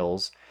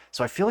styles.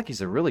 So I feel like he's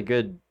a really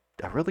good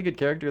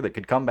character that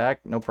could come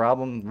back, no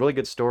problem. Really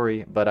good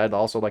story. But I'd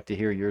also like to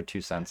hear your 2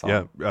 cents on Yeah,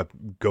 him.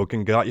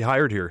 Goken got you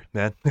hired here,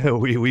 man.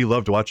 We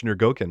loved watching your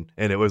Goken,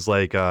 and it was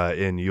like,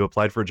 and you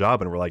applied for a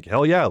job, and we're like,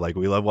 hell yeah, like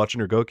we love watching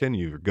your Goken.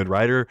 You're a good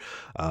writer,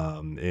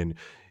 and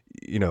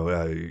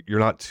you're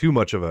not too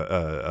much of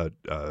a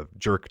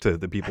jerk to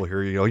the people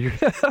here. You're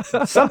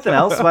Something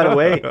else, by the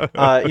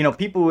way,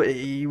 people,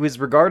 he was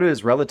regarded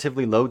as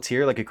relatively low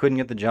tier, like he couldn't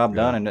get the job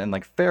yeah, done, and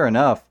like fair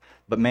enough.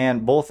 But man,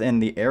 both in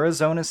the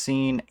Arizona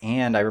scene,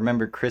 and I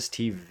remember Chris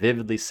T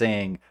vividly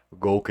saying,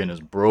 Goken is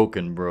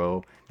broken,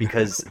 bro.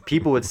 Because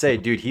people would say,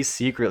 dude, he's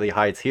secretly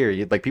high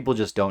tier. Like people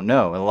just don't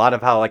know. And a lot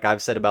of how, like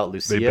I've said about they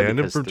Lucia, banned him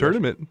because from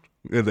tournament.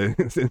 Yeah,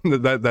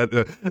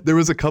 there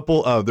was a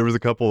couple of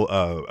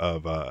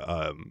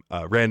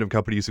random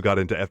companies who got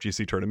into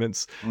FGC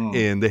tournaments, Mm,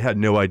 and they had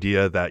no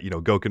idea that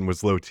Goken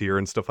was low tier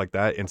and stuff like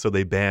that, and so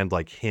they banned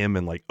like him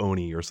and like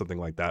Oni or something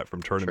like that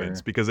from tournaments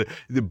sure. because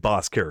the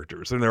boss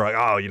characters, and they're like,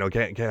 oh,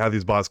 can't have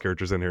these boss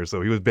characters in here,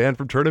 so he was banned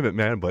from tournament,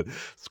 man. But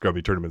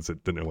scrubby tournaments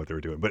that didn't know what they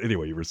were doing. But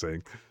anyway, you were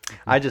saying,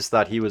 I just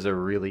thought he was a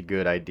really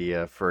good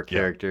idea for a yeah.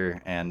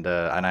 character, and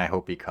I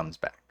hope he comes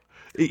back.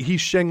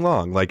 He's Sheng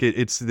Long. Like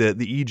it's the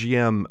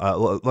EGM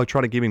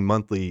Electronic Gaming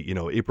Monthly,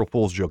 April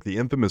Fool's joke, the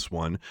infamous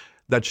one.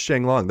 That's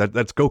Sheng Long.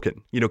 That's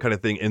Goken, kind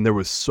of thing. And there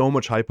was so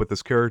much hype with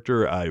this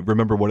character. I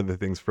remember one of the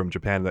things from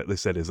Japan that they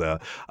said is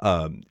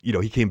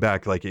he came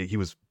back like he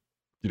was,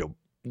 you know,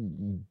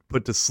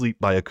 put to sleep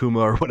by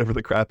Akuma or whatever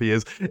the crap he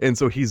is. And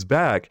so he's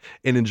back.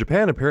 And in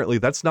Japan, apparently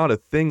that's not a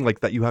thing like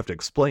that you have to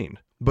explain.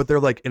 But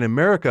they're like, in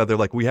America, they're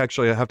like, we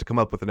actually have to come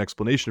up with an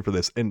explanation for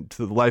this. And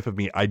to the life of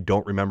me, I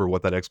don't remember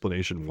what that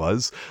explanation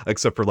was,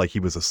 except for like he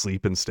was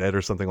asleep instead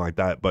or something like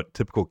that. But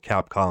typical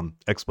Capcom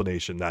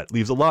explanation that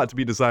leaves a lot to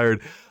be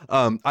desired.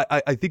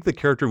 I think the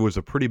character was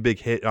a pretty big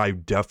hit. I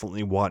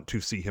definitely want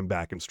to see him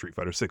back in Street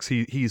Fighter 6.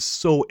 He's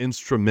so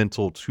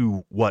instrumental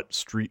to what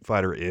Street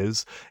Fighter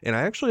is. And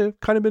I actually have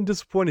kind of been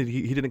disappointed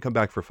he didn't come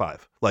back for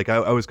 5. Like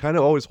I was kind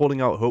of always holding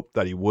out hope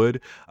that he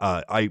would.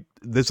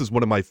 This is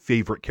one of my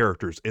favorite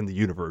characters in the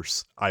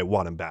universe. I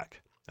want him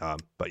back.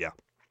 But yeah.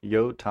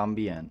 Yo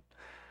tambien.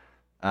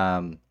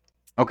 Um,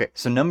 Okay,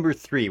 so number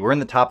three, we're in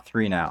the top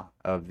three now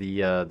of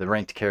the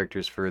ranked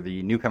characters for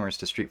the newcomers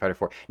to Street Fighter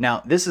 4.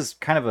 Now, this is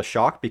kind of a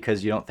shock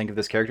because you don't think of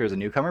this character as a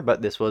newcomer,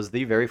 but this was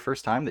the very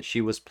first time that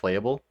she was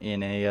playable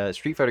in a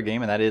Street Fighter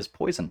game, and that is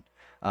Poison.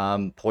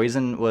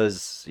 Poison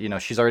was,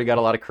 she's already got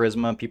a lot of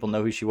charisma. People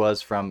know who she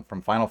was from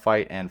Final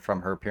Fight and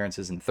from her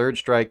appearances in Third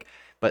Strike.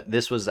 But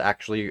this was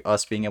actually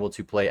us being able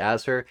to play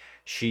as her.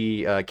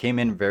 She came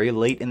in very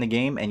late in the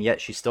game, and yet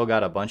she still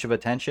got a bunch of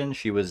attention.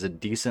 She was a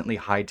decently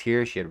high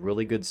tier. She had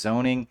really good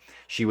zoning.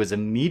 She was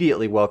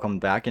immediately welcomed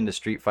back into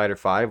Street Fighter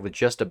V with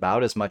just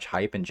about as much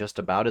hype and just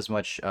about as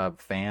much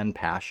fan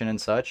passion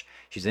and such.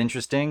 She's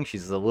interesting.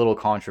 She's a little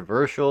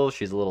controversial.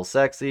 She's a little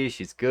sexy.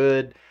 She's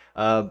good.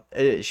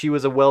 She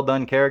was a well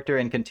done character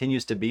and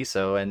continues to be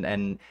so.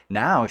 And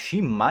now she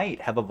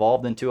might have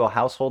evolved into a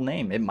household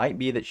name. It might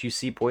be that you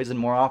see Poison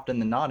more often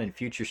than not in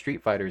future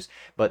Street Fighters.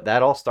 But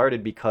that all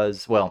started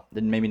because, well,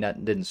 maybe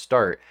not didn't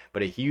start,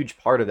 but a huge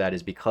part of that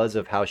is because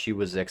of how she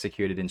was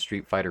executed in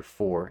Street Fighter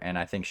 4, and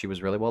I think she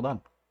was really well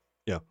done.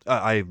 Yeah,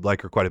 I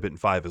like her quite a bit in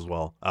five as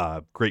well.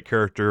 Great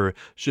character,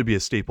 should be a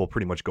staple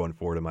pretty much going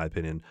forward, in my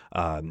opinion.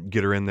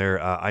 Get her in there.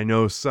 I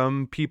know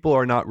some people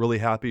are not really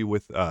happy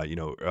with,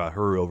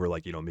 her over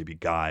like maybe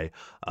Guy,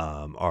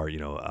 or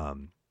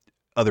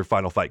other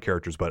Final Fight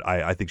characters, but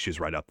I think she's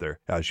right up there.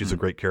 She's a Mhm.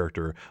 great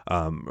character.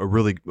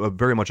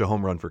 Very much a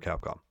home run for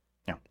Capcom.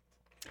 Yeah.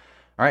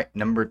 All right,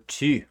 number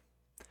two,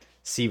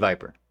 Sea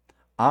Viper.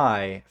 No,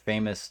 I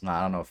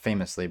don't know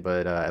famously,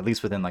 but at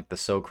least within like the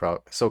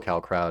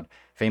SoCal crowd,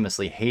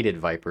 famously hated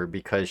Viper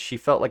because she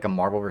felt like a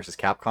Marvel versus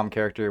Capcom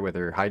character with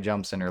her high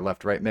jumps and her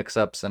left-right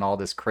mix-ups and all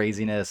this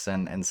craziness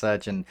and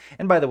such. And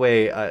by the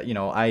way,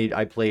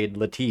 I played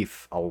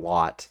Latif a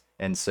lot,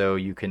 and so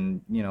you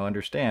can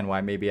understand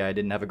why maybe I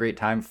didn't have a great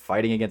time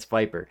fighting against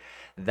Viper.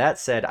 That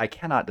said, I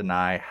cannot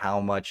deny how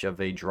much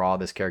of a draw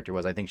this character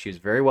was. I think she was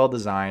very well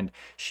designed.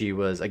 She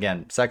was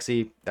again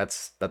sexy.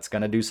 That's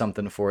gonna do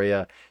something for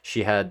you.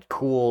 She had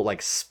cool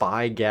like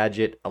spy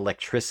gadget,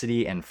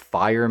 electricity, and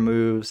fire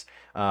moves.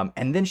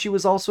 And then she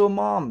was also a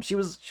mom. She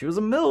was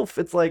a MILF.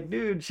 It's like,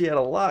 dude, she had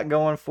a lot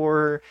going for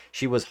her.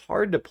 She was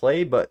hard to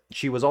play, but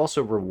she was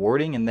also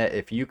rewarding in that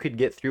if you could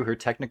get through her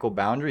technical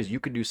boundaries, you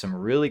could do some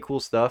really cool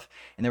stuff.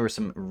 And there were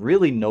some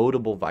really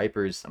notable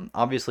Vipers.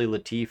 Obviously,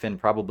 Latif and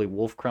probably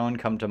Wolfkrone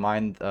come to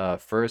mind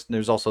first. And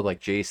there's also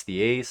like Jace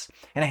the Ace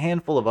and a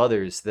handful of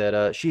others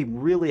that she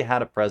really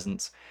had a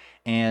presence.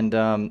 And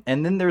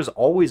then there's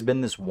always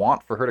been this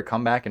want for her to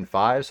come back in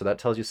five, so that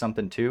tells you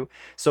something too.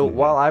 So Hmm.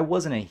 while I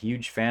wasn't a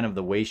huge fan of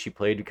the way she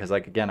played, because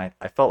like again,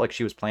 I felt like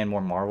she was playing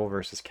more Marvel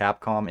versus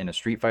Capcom in a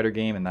Street Fighter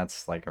game, and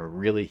that's like a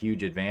really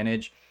huge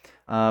advantage.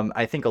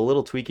 I think a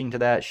little tweaking to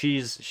that,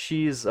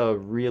 she's a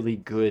really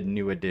good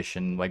new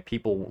addition. Like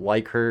people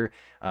like her.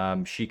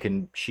 She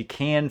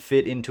can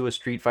fit into a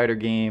Street Fighter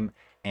game,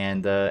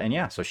 and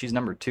yeah, so she's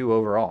number two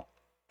overall.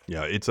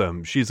 Yeah, it's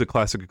she's a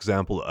classic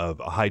example of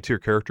a high tier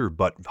character,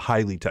 but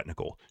highly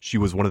technical. She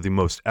was one of the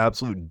most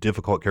absolute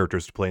difficult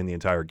characters to play in the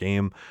entire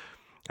game,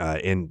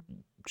 and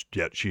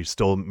yet she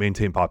still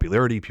maintained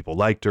popularity. People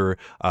liked her.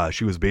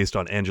 She was based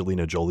on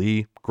Angelina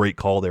Jolie. Great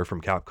call there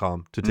from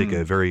Capcom to take a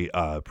Mm. very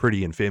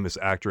pretty and famous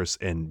actress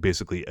and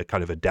basically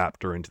kind of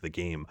adapt her into the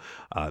game.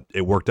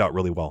 It worked out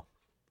really well.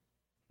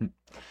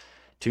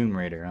 Tomb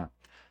Raider, huh?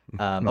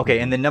 Okay,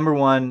 and then number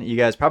one, you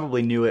guys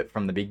probably knew it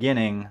from the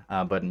beginning,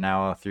 but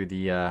now through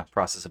the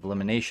process of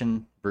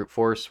elimination, brute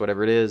force,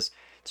 whatever it is,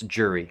 it's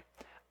Jury.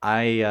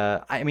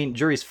 I mean,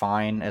 Jury's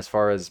fine as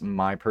far as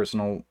my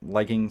personal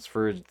likings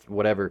for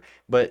whatever,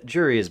 but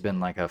Jury has been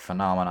like a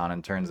phenomenon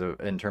in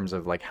terms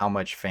of like how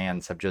much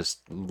fans have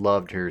just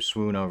loved her,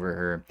 swoon over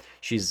her.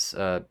 She's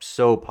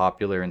so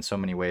popular in so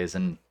many ways,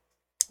 and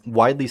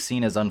widely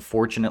seen as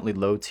unfortunately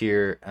low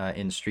tier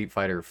in Street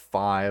Fighter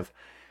V.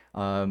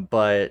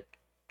 But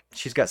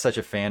she's got such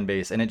a fan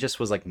base, and it just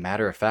was like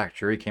matter of fact.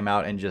 Shuri came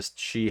out and just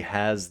she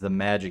has the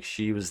magic.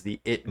 She was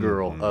the it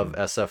girl Hmm. of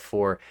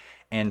SF4,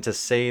 and to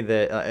say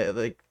that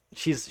like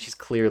she's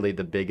clearly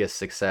the biggest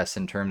success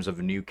in terms of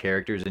new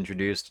characters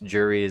introduced.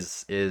 Jury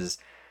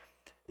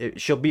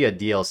she'll be a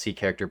DLC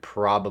character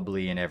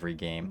probably in every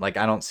game. Like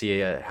I don't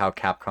see how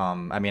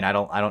Capcom. I mean, I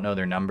don't know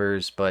their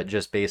numbers, but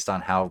just based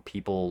on how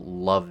people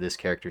love this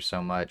character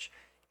so much,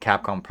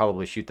 Capcom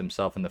probably shoot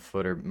themselves in the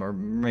foot, or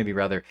maybe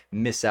rather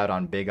miss out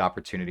on big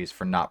opportunities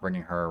for not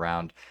bringing her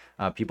around.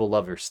 People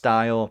love her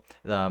style.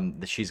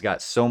 She's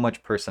got so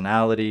much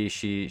personality.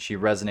 She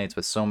resonates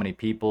with so many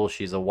people.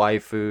 She's a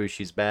waifu.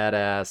 She's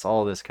badass.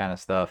 All this kind of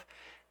stuff.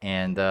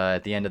 And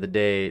at the end of the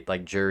day,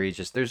 like Jury,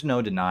 just there's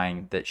no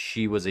denying that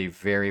she was a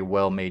very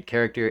well made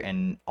character,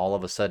 and all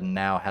of a sudden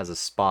now has a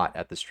spot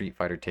at the Street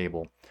Fighter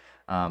table.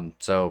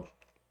 So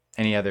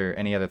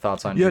Any other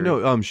thoughts on Yeah,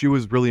 Jury? no, she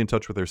was really in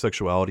touch with her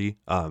sexuality.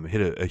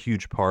 Hit a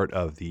huge part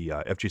of the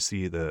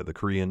FGC, the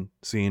Korean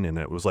scene, and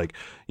it was like,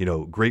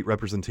 great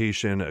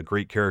representation, a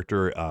great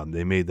character.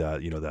 They made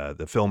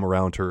the film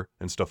around her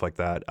and stuff like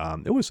that.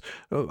 It was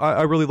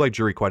I really like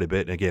Jury quite a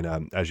bit. And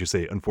again, as you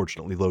say,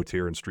 unfortunately low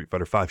tier in Street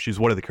Fighter V. She's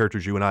one of the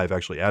characters you and I have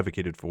actually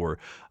advocated for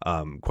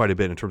quite a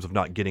bit in terms of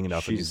not getting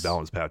enough in these She's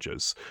balance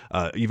patches.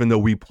 Even though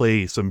we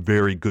play some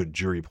very good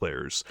Jury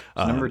players,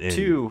 number and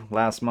 2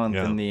 last month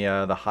yeah. in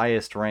the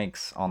highest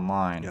ranks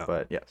online. Yeah.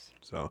 But yes,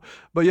 So,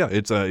 but yeah,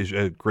 it's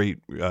a great.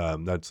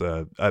 That's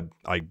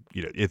I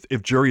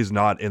if Jury is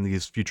not in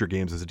these future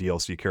games as a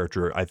DLC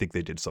character, I think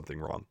they did something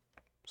wrong.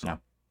 So no.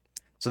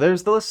 So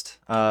there's the list.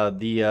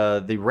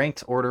 The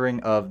ranked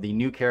ordering of the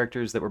new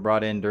characters that were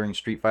brought in during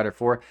Street Fighter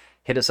 4.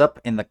 Hit us up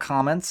in the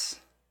comments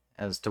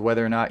as to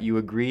whether or not you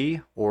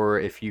agree, or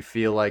if you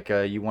feel like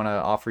you want to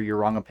offer your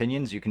wrong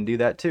opinions, you can do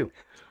that too.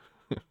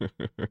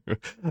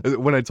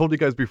 when I told you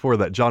guys before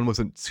that John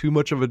wasn't too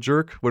much of a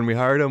jerk when we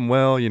hired him,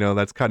 well,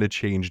 that's kind of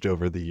changed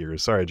over the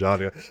years. Sorry,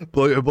 John,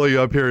 blow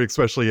you up here,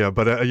 especially,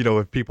 but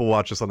if people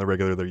watch us on the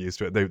regular, they're used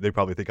to it. They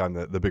probably think I'm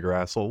the bigger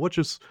asshole, which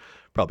is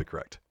probably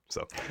correct.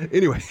 So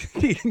anyway,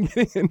 getting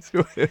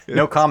into it.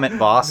 No comment,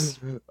 boss.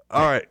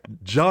 All right,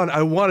 John,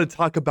 I want to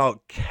talk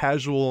about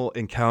casual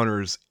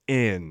encounters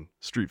in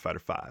Street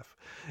Fighter V.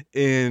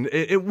 And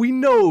we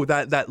know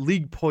that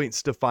league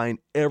points define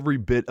every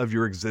bit of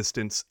your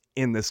existence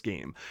in this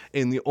game.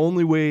 And the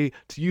only way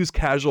to use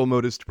casual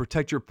mode is to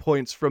protect your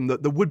points from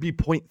the would-be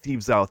point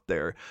thieves out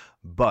there.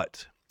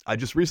 But I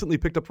just recently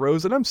picked up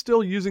Rose, and I'm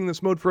still using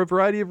this mode for a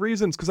variety of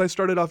reasons, because I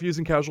started off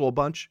using casual a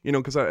bunch,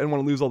 because I didn't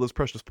want to lose all those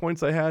precious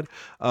points I had.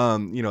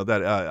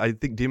 I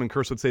think Demon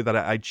Curse would say that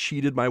I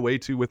cheated my way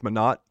to with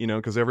Monat,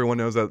 because everyone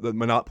knows that the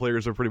Monat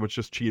players are pretty much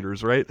just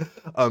cheaters, right?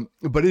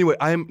 But anyway,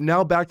 I'm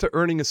now back to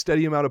earning a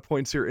steady amount of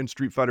points here in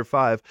Street Fighter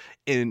V,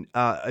 and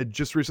I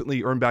just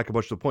recently earned back a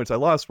bunch of the points I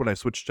lost when I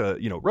switched to,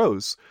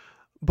 Rose,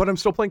 but I'm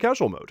still playing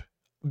casual mode.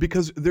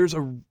 Because there's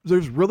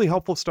really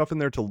helpful stuff in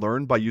there to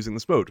learn by using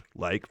this mode.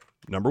 Like,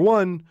 number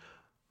 1,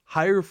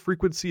 higher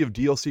frequency of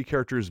DLC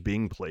characters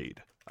being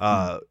played.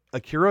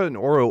 Akira and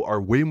Oro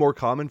are way more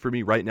common for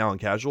me right now in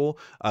casual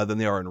than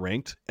they are in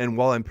ranked. And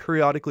while I'm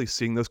periodically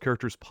seeing those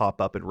characters pop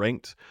up in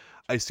ranked,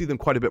 I see them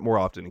quite a bit more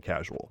often in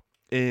casual.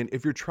 And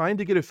if you're trying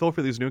to get a feel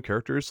for these new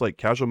characters, like,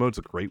 casual mode's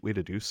a great way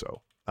to do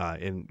so.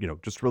 And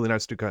just really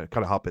nice to kind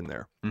of hop in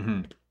there.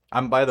 Mm-hmm.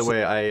 By the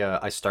way,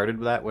 I started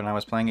with that when I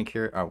was playing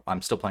Akira. Oh,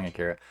 I'm still playing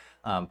Akira,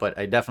 but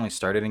I definitely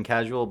started in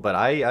casual. But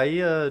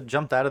I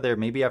jumped out of there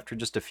maybe after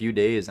just a few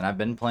days, and I've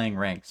been playing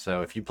ranked.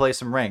 So if you play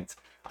some ranked,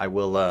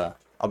 I'll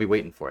be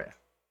waiting for you.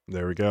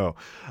 There we go.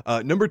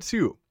 Number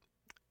 2,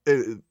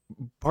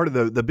 part of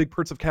the big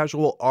perks of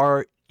casual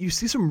are you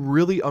see some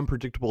really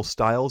unpredictable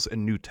styles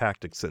and new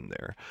tactics in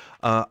there.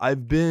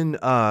 I've been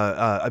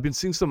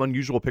seeing some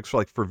unusual picks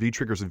for V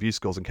triggers and V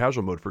skills in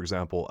casual mode, for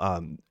example.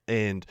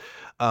 And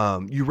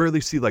you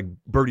rarely see like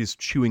Birdie's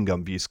chewing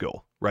gum V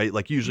skill, right?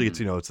 Like usually it's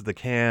it's the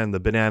can, the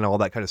banana, all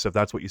that kind of stuff.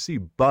 That's what you see.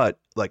 But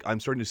like I'm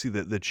starting to see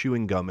the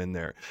chewing gum in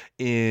there,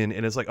 and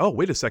it's like, oh,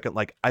 wait a second,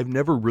 like I've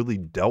never really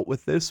dealt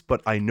with this,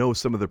 but I know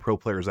some of the pro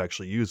players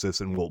actually use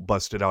this and will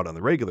bust it out on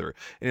the regular.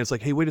 And it's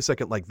like, hey, wait a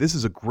second, like this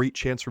is a great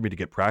chance for me to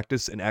get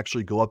practice and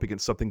actually go up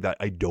against something that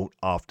I don't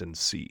often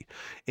see.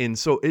 And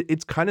so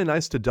it's kind of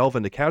nice to delve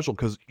into casual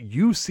because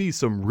you see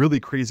some really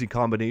crazy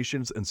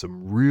combinations and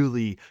some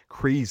really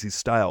crazy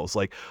styles.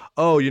 Like,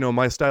 oh,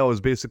 my style is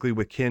basically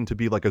with Kin to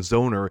be like a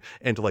zoner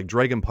and to like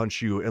dragon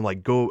punch you and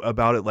like go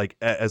about it like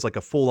as like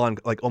a full on,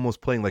 like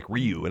almost playing like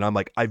Ryu. And I'm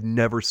like, I've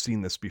never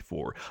seen this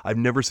before. I've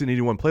never seen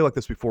anyone play like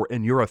this before.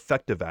 And you're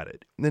effective at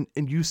it. And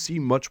you see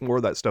much more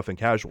of that stuff in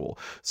casual.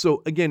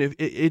 So again, if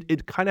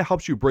it kind of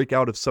helps you break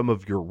out of some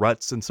of your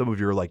ruts and some of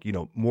your like,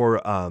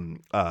 more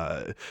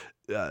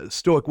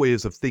stoic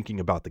ways of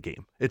thinking about the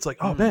game. It's like,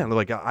 oh man,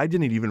 like I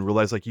didn't even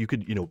realize like you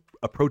could,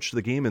 approach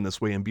the game in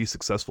this way and be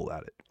successful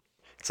at it.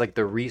 It's like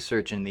the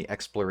research and the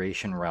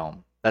exploration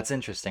realm. That's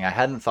interesting. I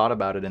hadn't thought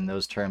about it in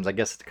those terms. I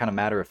guess it's kind of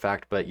matter of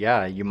fact, but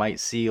yeah, you might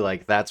see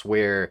like that's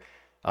where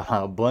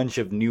a bunch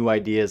of new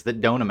ideas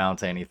that don't amount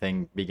to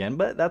anything begin,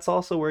 but that's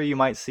also where you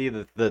might see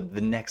the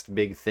next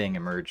big thing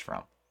emerge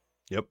from.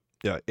 Yep.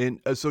 Yeah. And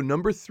so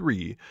number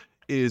 3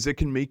 is it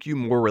can make you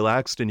more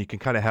relaxed and you can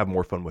kind of have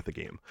more fun with the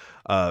game.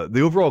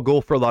 The overall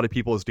goal for a lot of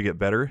people is to get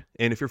better.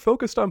 And if you're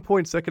focused on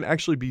points, that can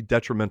actually be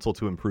detrimental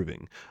to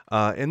improving.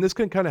 And this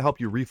can kind of help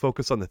you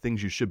refocus on the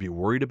things you should be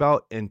worried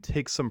about and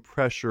take some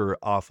pressure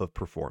off of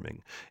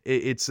performing.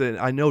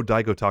 I know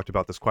Daigo talked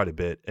about this quite a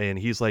bit. And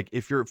he's like,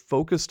 if you're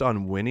focused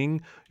on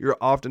winning, you're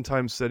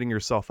oftentimes setting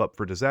yourself up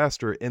for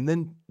disaster. And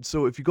then,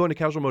 so if you go into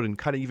casual mode and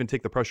kind of even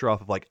take the pressure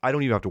off of like, I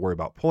don't even have to worry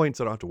about points.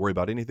 I don't have to worry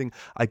about anything.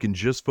 I can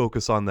just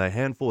focus on the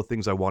handful of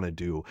things I want to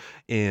do.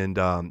 And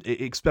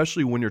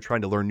especially when you're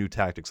trying to learn new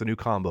tactics, a new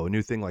combo, a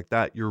new thing like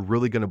that, you're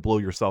really going to blow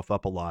yourself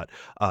up a lot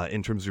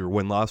in terms of your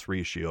win-loss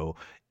ratio.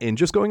 And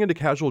just going into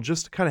casual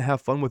just to kind of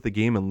have fun with the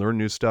game and learn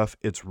new stuff,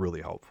 it's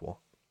really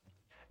helpful.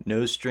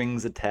 No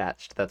strings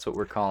attached. That's what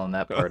we're calling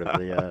that part of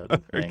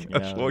the thing.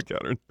 Casual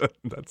encounter.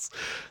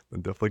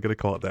 I'm definitely gonna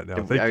call it that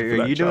now. Thank Are you for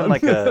that, you doing John.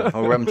 like a?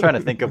 Or I'm trying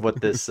to think of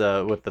what this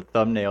what the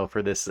thumbnail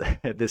for this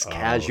this Oh,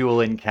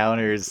 casual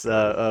encounters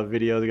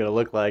video is gonna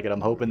look like, and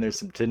I'm hoping there's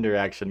some Tinder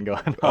action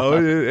going oh,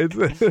 on. it's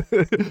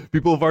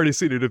people have already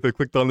seen it if they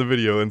clicked on the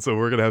video, and so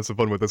we're gonna have some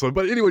fun with this one.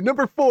 But anyway,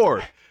 number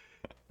 4,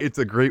 it's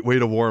a great way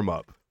to warm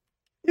up.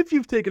 If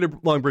you've taken a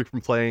long break from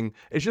playing,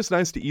 it's just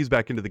nice to ease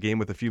back into the game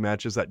with a few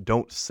matches that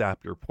don't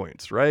sap your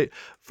points, right?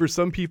 For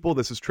some people,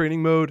 this is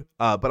training mode,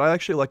 but I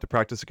actually like to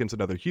practice against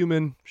another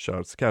human. Shout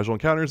out to Casual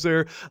Encounters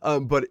there.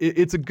 But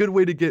it's a good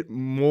way to get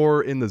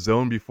more in the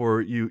zone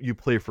before you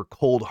play for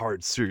cold,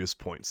 hard, serious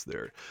points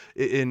there.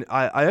 And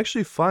I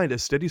actually find a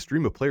steady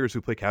stream of players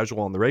who play casual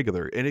on the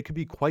regular, and it can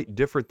be quite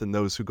different than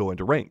those who go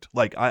into ranked.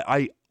 Like,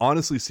 I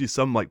honestly see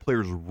some like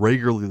players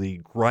regularly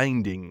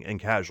grinding and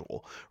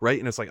casual, right?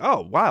 And it's like,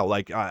 oh wow,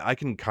 like I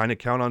can kind of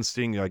count on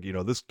seeing like, you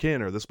know, this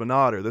Kin or this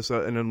Monad or this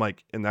and then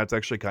like, and that's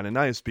actually kind of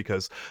nice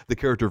because the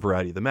character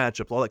variety, the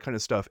matchup, all that kind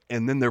of stuff.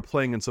 And then they're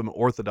playing in some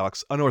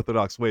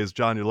unorthodox ways.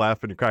 John, you're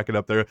laughing, you're cracking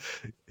up there.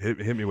 Hit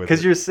me with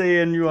Because it. you're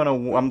saying you want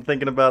to, I'm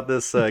thinking about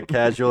this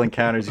casual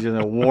encounters. You're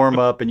gonna warm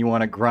up and you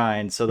want to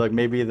grind. So like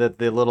maybe the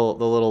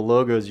little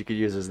logos you could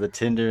use is the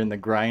Tinder and the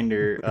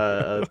grinder.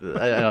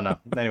 I don't know.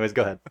 Anyways,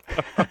 go ahead.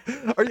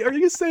 Are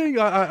you saying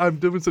I'm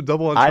doing some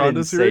double I didn't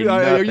entendres say here?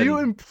 Are you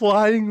nothing.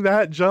 implying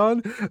that,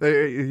 John?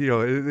 You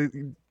know,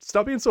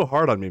 stop being so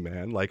hard on me,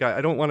 man. Like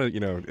I don't want to, you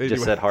know. Just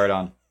Anyway. said hard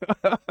on.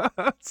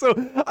 So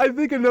I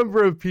think a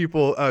number of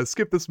people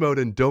skip this mode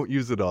and don't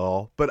use it at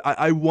all. But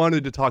I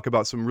wanted to talk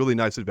about some really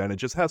nice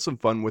advantages. Have some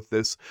fun with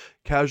this.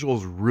 Casual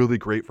is really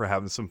great for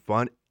having some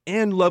fun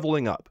and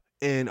leveling up.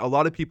 And a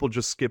lot of people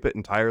just skip it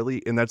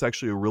entirely, and that's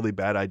actually a really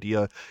bad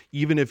idea.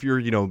 Even if you're,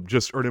 you know,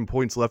 just earning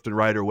points left and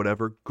right or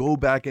whatever, go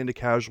back into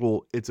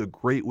casual. It's a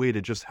great way to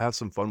just have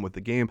some fun with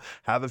the game,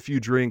 have a few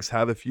drinks,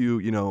 have a few,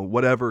 you know,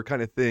 whatever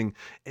kind of thing,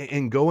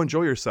 and go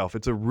enjoy yourself.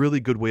 It's a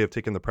really good way of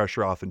taking the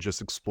pressure off and just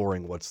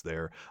exploring what's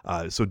there.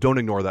 So don't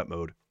ignore that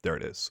mode. There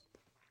it is.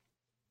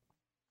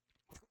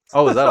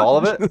 Oh, is that all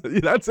of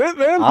it? That's it,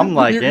 man. I'm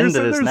like You're into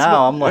sitting this there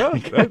now. I'm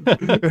like, yeah.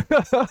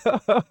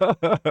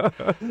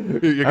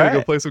 You're gonna go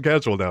right. play some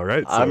casual now,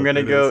 right? I'm So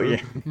gonna it go.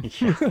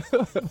 is. Yeah.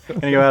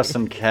 Gonna go have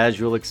some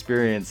casual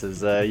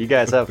experiences. You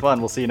guys have fun.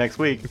 We'll see you next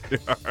week.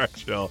 All right,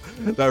 Shell.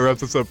 That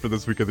wraps us up for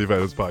this week of the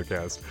Eventus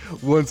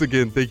podcast. Once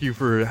again, thank you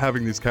for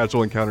having these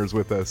casual encounters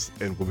with us,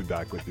 and we'll be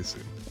back with you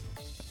soon.